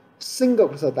the single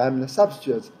crystal diamond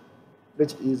substrate,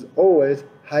 which is always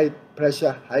high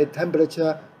pressure, high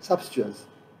temperature substrates.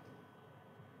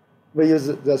 We use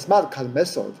the smart cut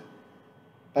method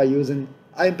by using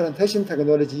implantation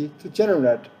technology to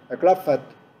generate a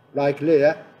graphite-like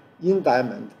layer in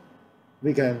diamond.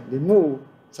 We can remove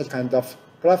such kind of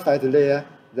graphite layer,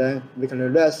 then we can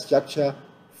release structure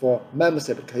for MEMS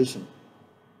application.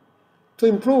 To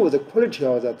improve the quality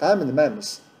of the diamond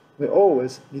MEMS, we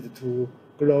always need to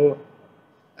grow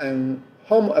an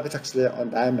homoepitaxy on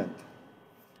diamond.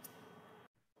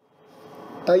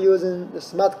 By using the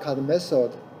smart cut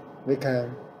method, we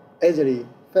can easily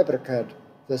fabricate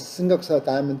the single crystal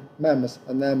diamond MEMS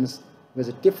and NEMS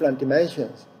with different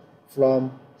dimensions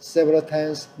from several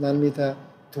tens nanometer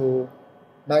to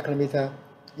micrometer,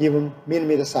 even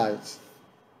millimeter size.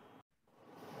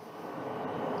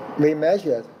 We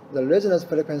measured the resonance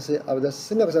frequency of the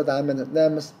single crystal diamond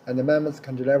NEMS and the MEMS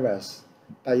cantilevers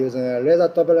by using a laser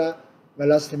Doppler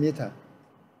velocity meter.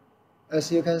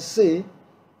 As you can see,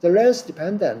 the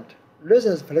length-dependent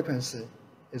resonance frequency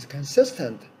is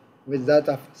consistent with that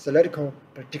of theoretical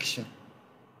prediction.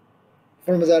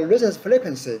 From the resonance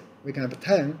frequency, we can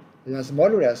obtain the Young's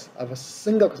modulus of a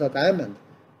single crystal diamond,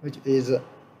 which is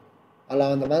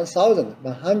around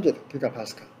 1,100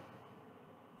 gigapascal.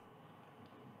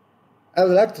 I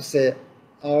would like to say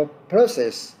our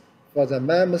process for the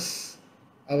MEMS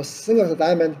of single crystal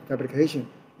diamond fabrication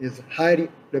is highly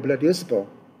reproducible.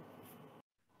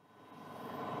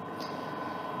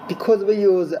 Because we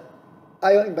use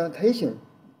ion implantation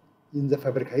in the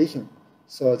fabrication,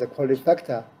 so the quality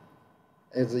factor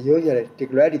is usually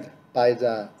degraded by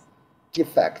the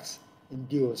defects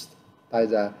induced by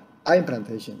the ion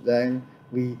implantation. Then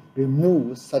we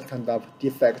remove such kind of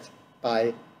defect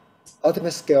by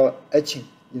atomic scale etching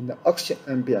in the oxygen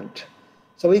ambient.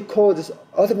 So we call this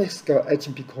atomic scale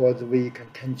etching because we can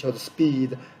control the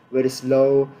speed very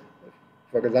slow.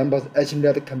 For example, the etching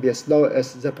rate can be as low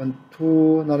as 0.2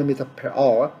 nanometer per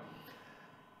hour.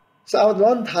 So at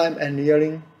runtime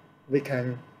annealing, we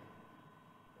can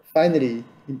finally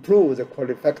improve the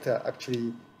quality factor.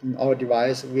 Actually, in our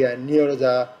device, we anneal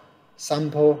the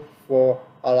sample for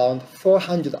around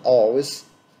 400 hours.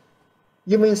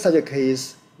 Even in such a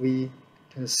case, we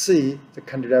can see the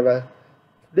cantilever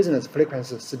resonance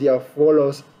frequency still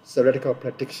follows theoretical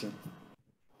prediction.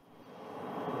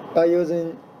 By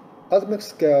using atomic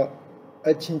scale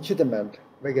etching treatment,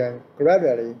 we can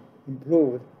gradually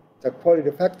improve the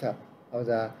quality factor of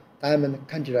the diamond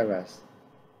cantilevers.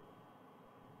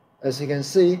 As you can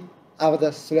see,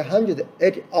 after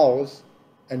 380 hours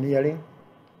annealing,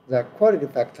 the quality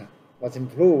factor was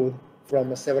improved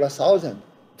from several thousand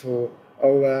to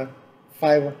over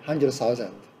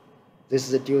 500,000.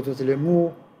 This is due to the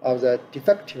removal of the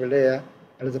defective layer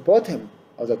at the bottom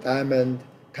of the diamond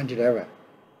cantilever.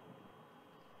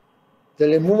 The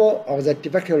removal of the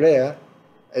defective layer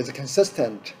is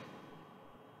consistent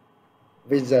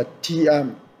with the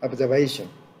TM observation.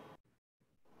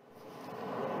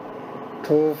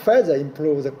 To further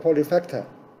improve the quality factor,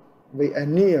 we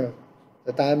anneal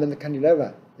the diamond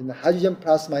cantilever in the hydrogen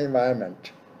plasma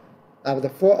environment. After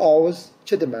 4 hours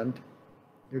treatment,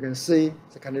 you can see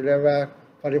the cantilever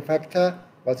quality factor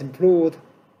was improved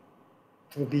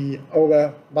to be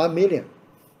over 1 million.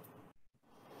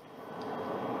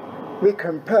 We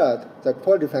compared the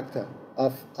quality factor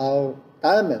of our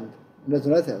diamond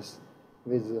resonators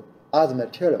with other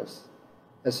materials.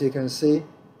 As you can see,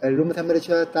 a room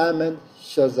temperature diamond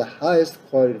shows the highest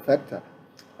quality factor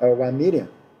of 1 million.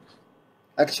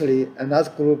 Actually, another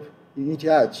group in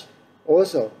ETH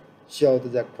also showed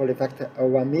the quality factor of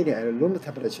 1 million at room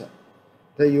temperature.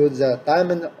 They use the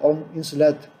diamond on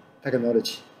insulate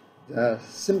technology,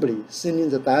 simply thinning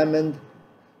the diamond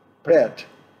plate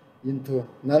into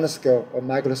nanoscale or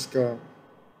microscale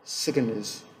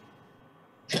thickness.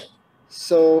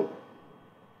 So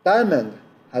diamond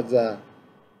has a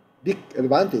big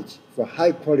advantage for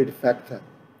high quality factor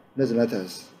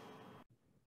resonators.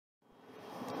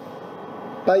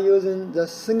 By using the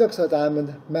single crystal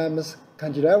diamond MEMS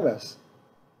cantilevers,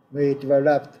 we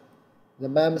developed the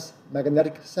MEMS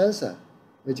magnetic sensor,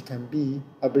 which can be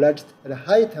operated at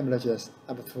high temperatures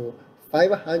up to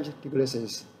 500 degrees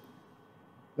Celsius.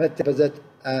 We deposit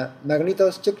a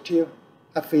magnetostrictive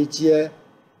FEGA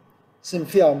thin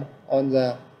film on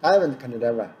the diamond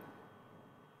cantilever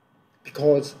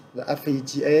because the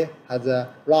FEGA has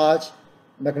a large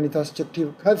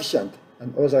magnetostrictive coefficient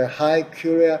and also a high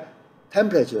Curie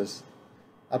temperatures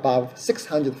above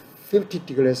 650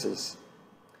 degrees.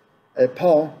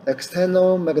 Upon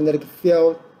external magnetic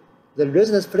field, the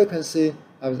resonance frequency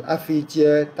of the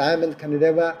FEGA diamond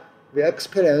cantilever will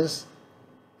experience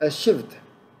a shift.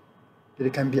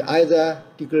 It can be either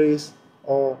decrease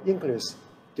or increase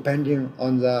depending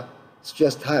on the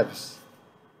stress types.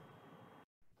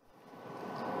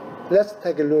 Let's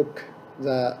take a look at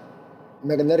the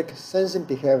magnetic sensing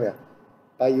behavior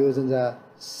by using the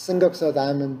single-cell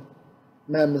diamond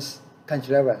MEMS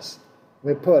cantilevers.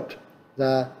 We put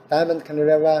the diamond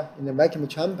cantilever in the vacuum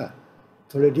chamber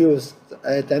to reduce the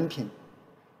air damping.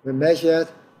 We measured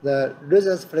the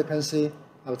resonance frequency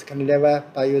of the cantilever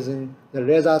by using the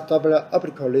laser Doppler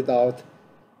optical readout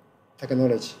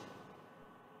technology.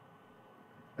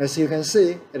 As you can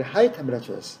see, at high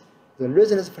temperatures, the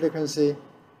resonance frequency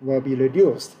will be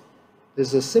reduced.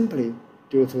 This is simply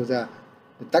due to the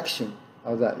reduction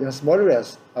of the Young's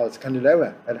modulus of the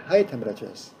cantilever at high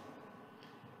temperatures.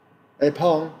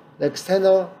 Upon the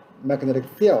external magnetic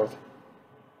field,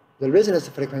 the resonance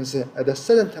frequency at a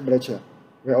certain temperature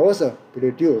will also be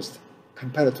reduced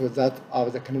compared to that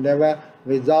of the cantilever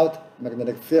without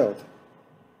magnetic field.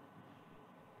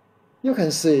 You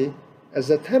can see as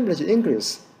the temperature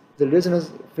increases, the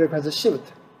resonance frequency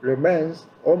shift remains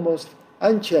almost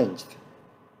unchanged.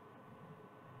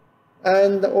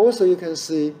 And also you can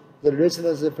see the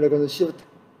resonance frequency shift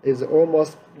is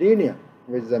almost linear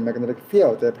with the magnetic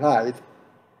field applied.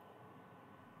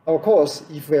 Of course,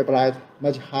 if we applied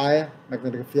much higher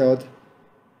magnetic field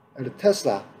at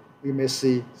Tesla, we may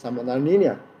see some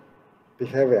nonlinear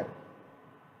behavior.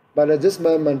 But at this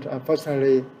moment,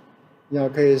 unfortunately, in our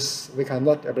case, we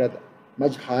cannot apply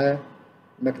much higher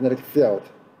magnetic field.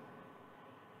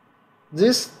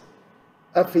 This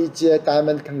FEGA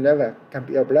diamond cantilever can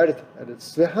be applied at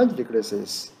 300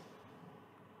 degrees.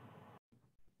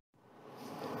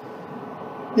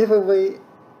 If we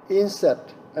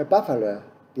insert a buffer layer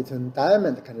between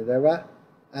diamond cantilever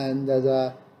and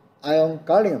the ion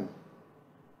gallium,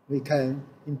 we can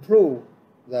improve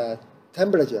the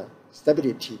temperature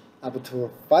stability up to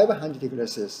 500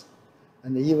 degrees.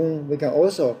 And even we can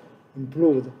also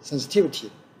improve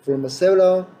sensitivity from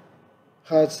several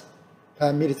hertz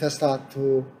per millitesla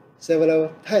to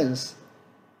several tens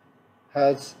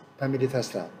hertz per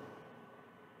millitesla.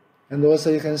 And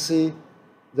also you can see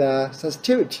the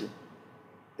sensitivity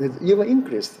is even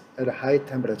increased at high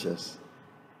temperatures.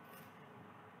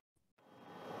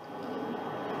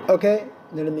 Okay,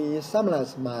 let me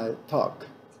summarize my talk.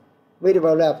 We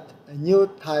developed a new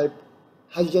type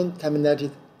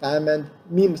hydrogen-terminated diamond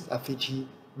MEMS FET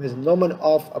with normal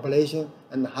off operation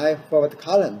and high forward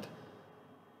current.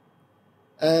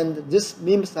 And this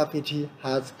MEMS FET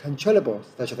has controllable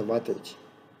saturation voltage.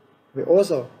 We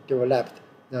also developed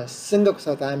the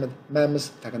single-cell diamond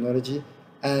MEMS technology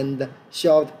and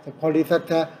showed the quality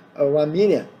factor of 1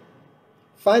 million.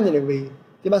 Finally, we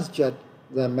demonstrate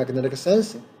the magnetic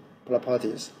sensing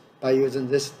properties by using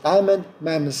this diamond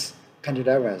MEMS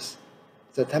cantilevers.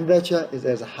 The temperature is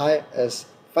as high as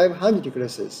 500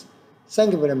 degrees.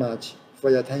 Thank you very much for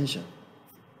your attention.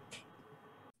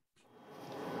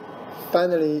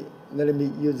 Finally, let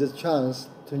me use this chance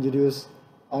to introduce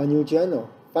our new journal,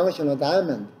 Functional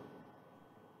Diamond,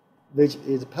 which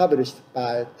is published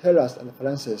by Terras and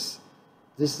Francis.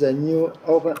 This is a new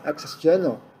open access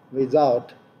journal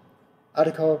without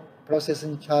article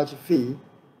processing charge fee.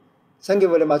 Thank you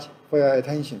very much for your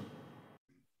attention.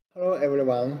 Hello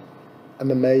everyone,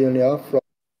 I'm May Liao from.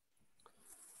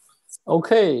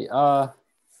 Okay,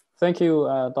 thank you,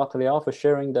 Dr. Liao, for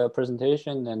sharing the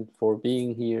presentation and for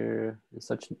being here in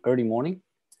such an early morning.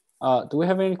 Do we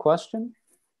have any question?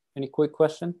 Any quick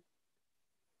question?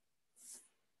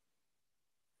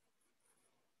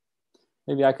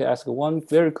 Maybe I could ask one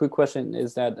very quick question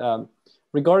is that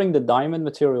regarding the diamond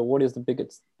material, what is the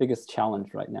biggest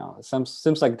challenge right now? It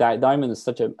seems like diamond is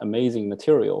such an amazing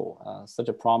material, such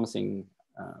a promising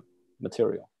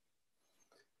material.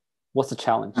 What's the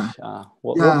challenge?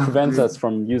 What prevents us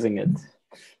from using it?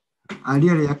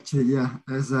 Ideally, actually, yeah,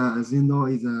 as you know,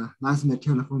 is a nice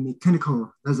material for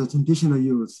mechanical, as a traditional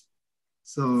use.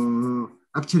 So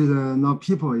actually, now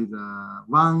people is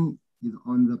one is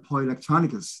on the power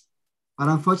electronics, but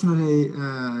unfortunately,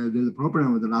 there's a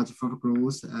problem with the large fork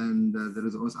growth, and there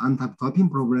is also untapped doping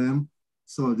problem.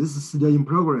 So this is still in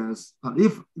progress. But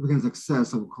if we can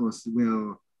success, of course,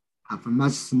 we'll have a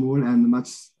much small and much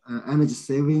energy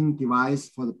saving device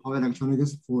for the power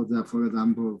electronics, for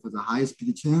example, for the high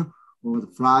speed chain or the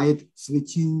flight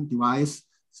switching device,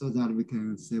 so that we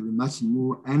can save much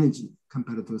more energy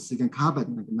compared to silicon carbide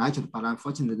and nitrogen. But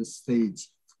unfortunately, this stage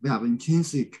we have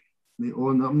intrinsic,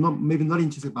 maybe not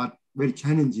intrinsic, but very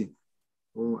challenging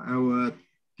for our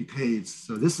decades.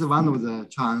 So this is one of the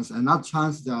chance. Another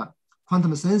chance, the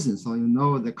quantum sensing. So you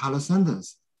know the color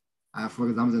centers. For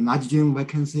example, the nitrogen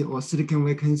vacancy or silicon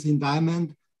vacancy in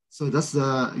diamond. So that's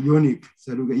unique.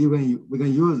 So we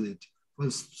can use it for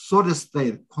the solid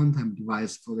state quantum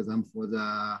device, for example, for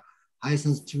the high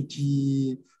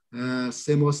sensitivity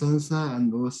CMOS sensor,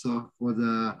 and also for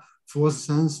the force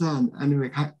sensor, and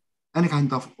any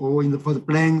kind of, or for the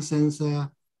plane sensor.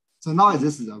 So now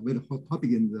this is a very hot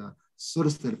topic in the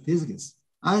solid state physics.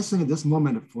 I think this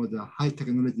moment for the high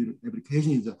technology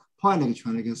application is the power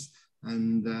electronics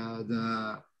and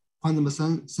the quantum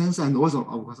sensor, and also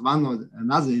of course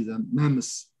another is the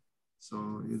MEMS.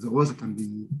 So it also can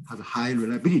be, has a high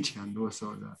reliability and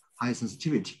also the high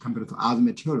sensitivity compared to other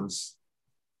materials.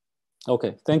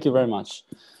 Okay, thank you very much.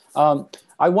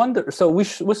 I wonder, so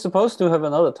we're supposed to have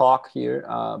another talk here,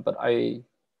 but I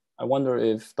wonder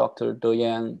if Dr.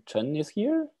 Doyan Chen is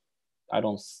here.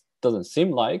 Doesn't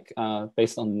seem like,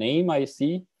 based on name I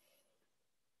see.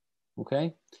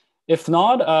 Okay, if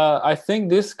not, I think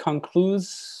this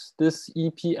concludes this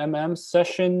EPMM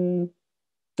session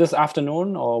this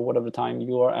afternoon, or whatever time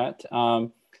you are at.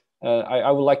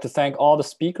 I would like to thank all the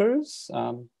speakers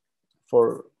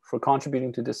for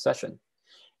contributing to this session.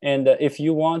 And if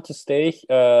you want to stay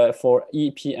for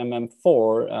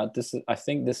EPMM-4, I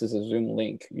think this is a Zoom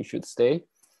link. You should stay.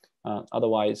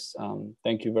 Otherwise,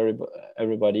 thank you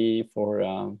everybody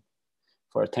for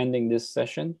attending this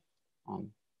session.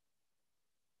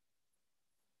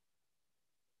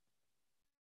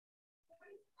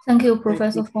 Thank you,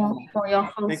 Professor Fong, for your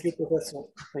host. Thank you, Professor.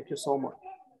 Thank you so much.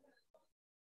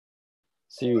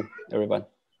 See you, everyone.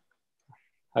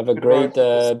 Have a great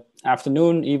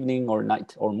afternoon, evening, or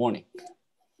night, or morning.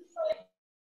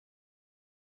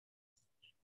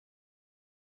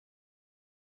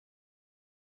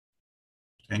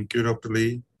 Thank you, Dr.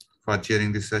 Lee, for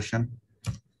chairing this session.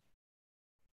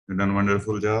 You've done a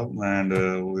wonderful job,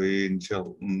 and we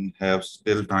have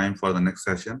still time for the next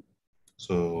session.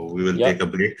 So we will take a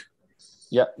break.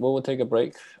 Yeah, we will take a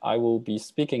break. I will be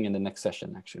speaking in the next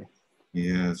session, actually.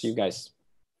 Yes. See you guys.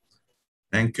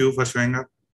 Thank you for showing up.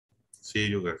 See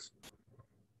you guys.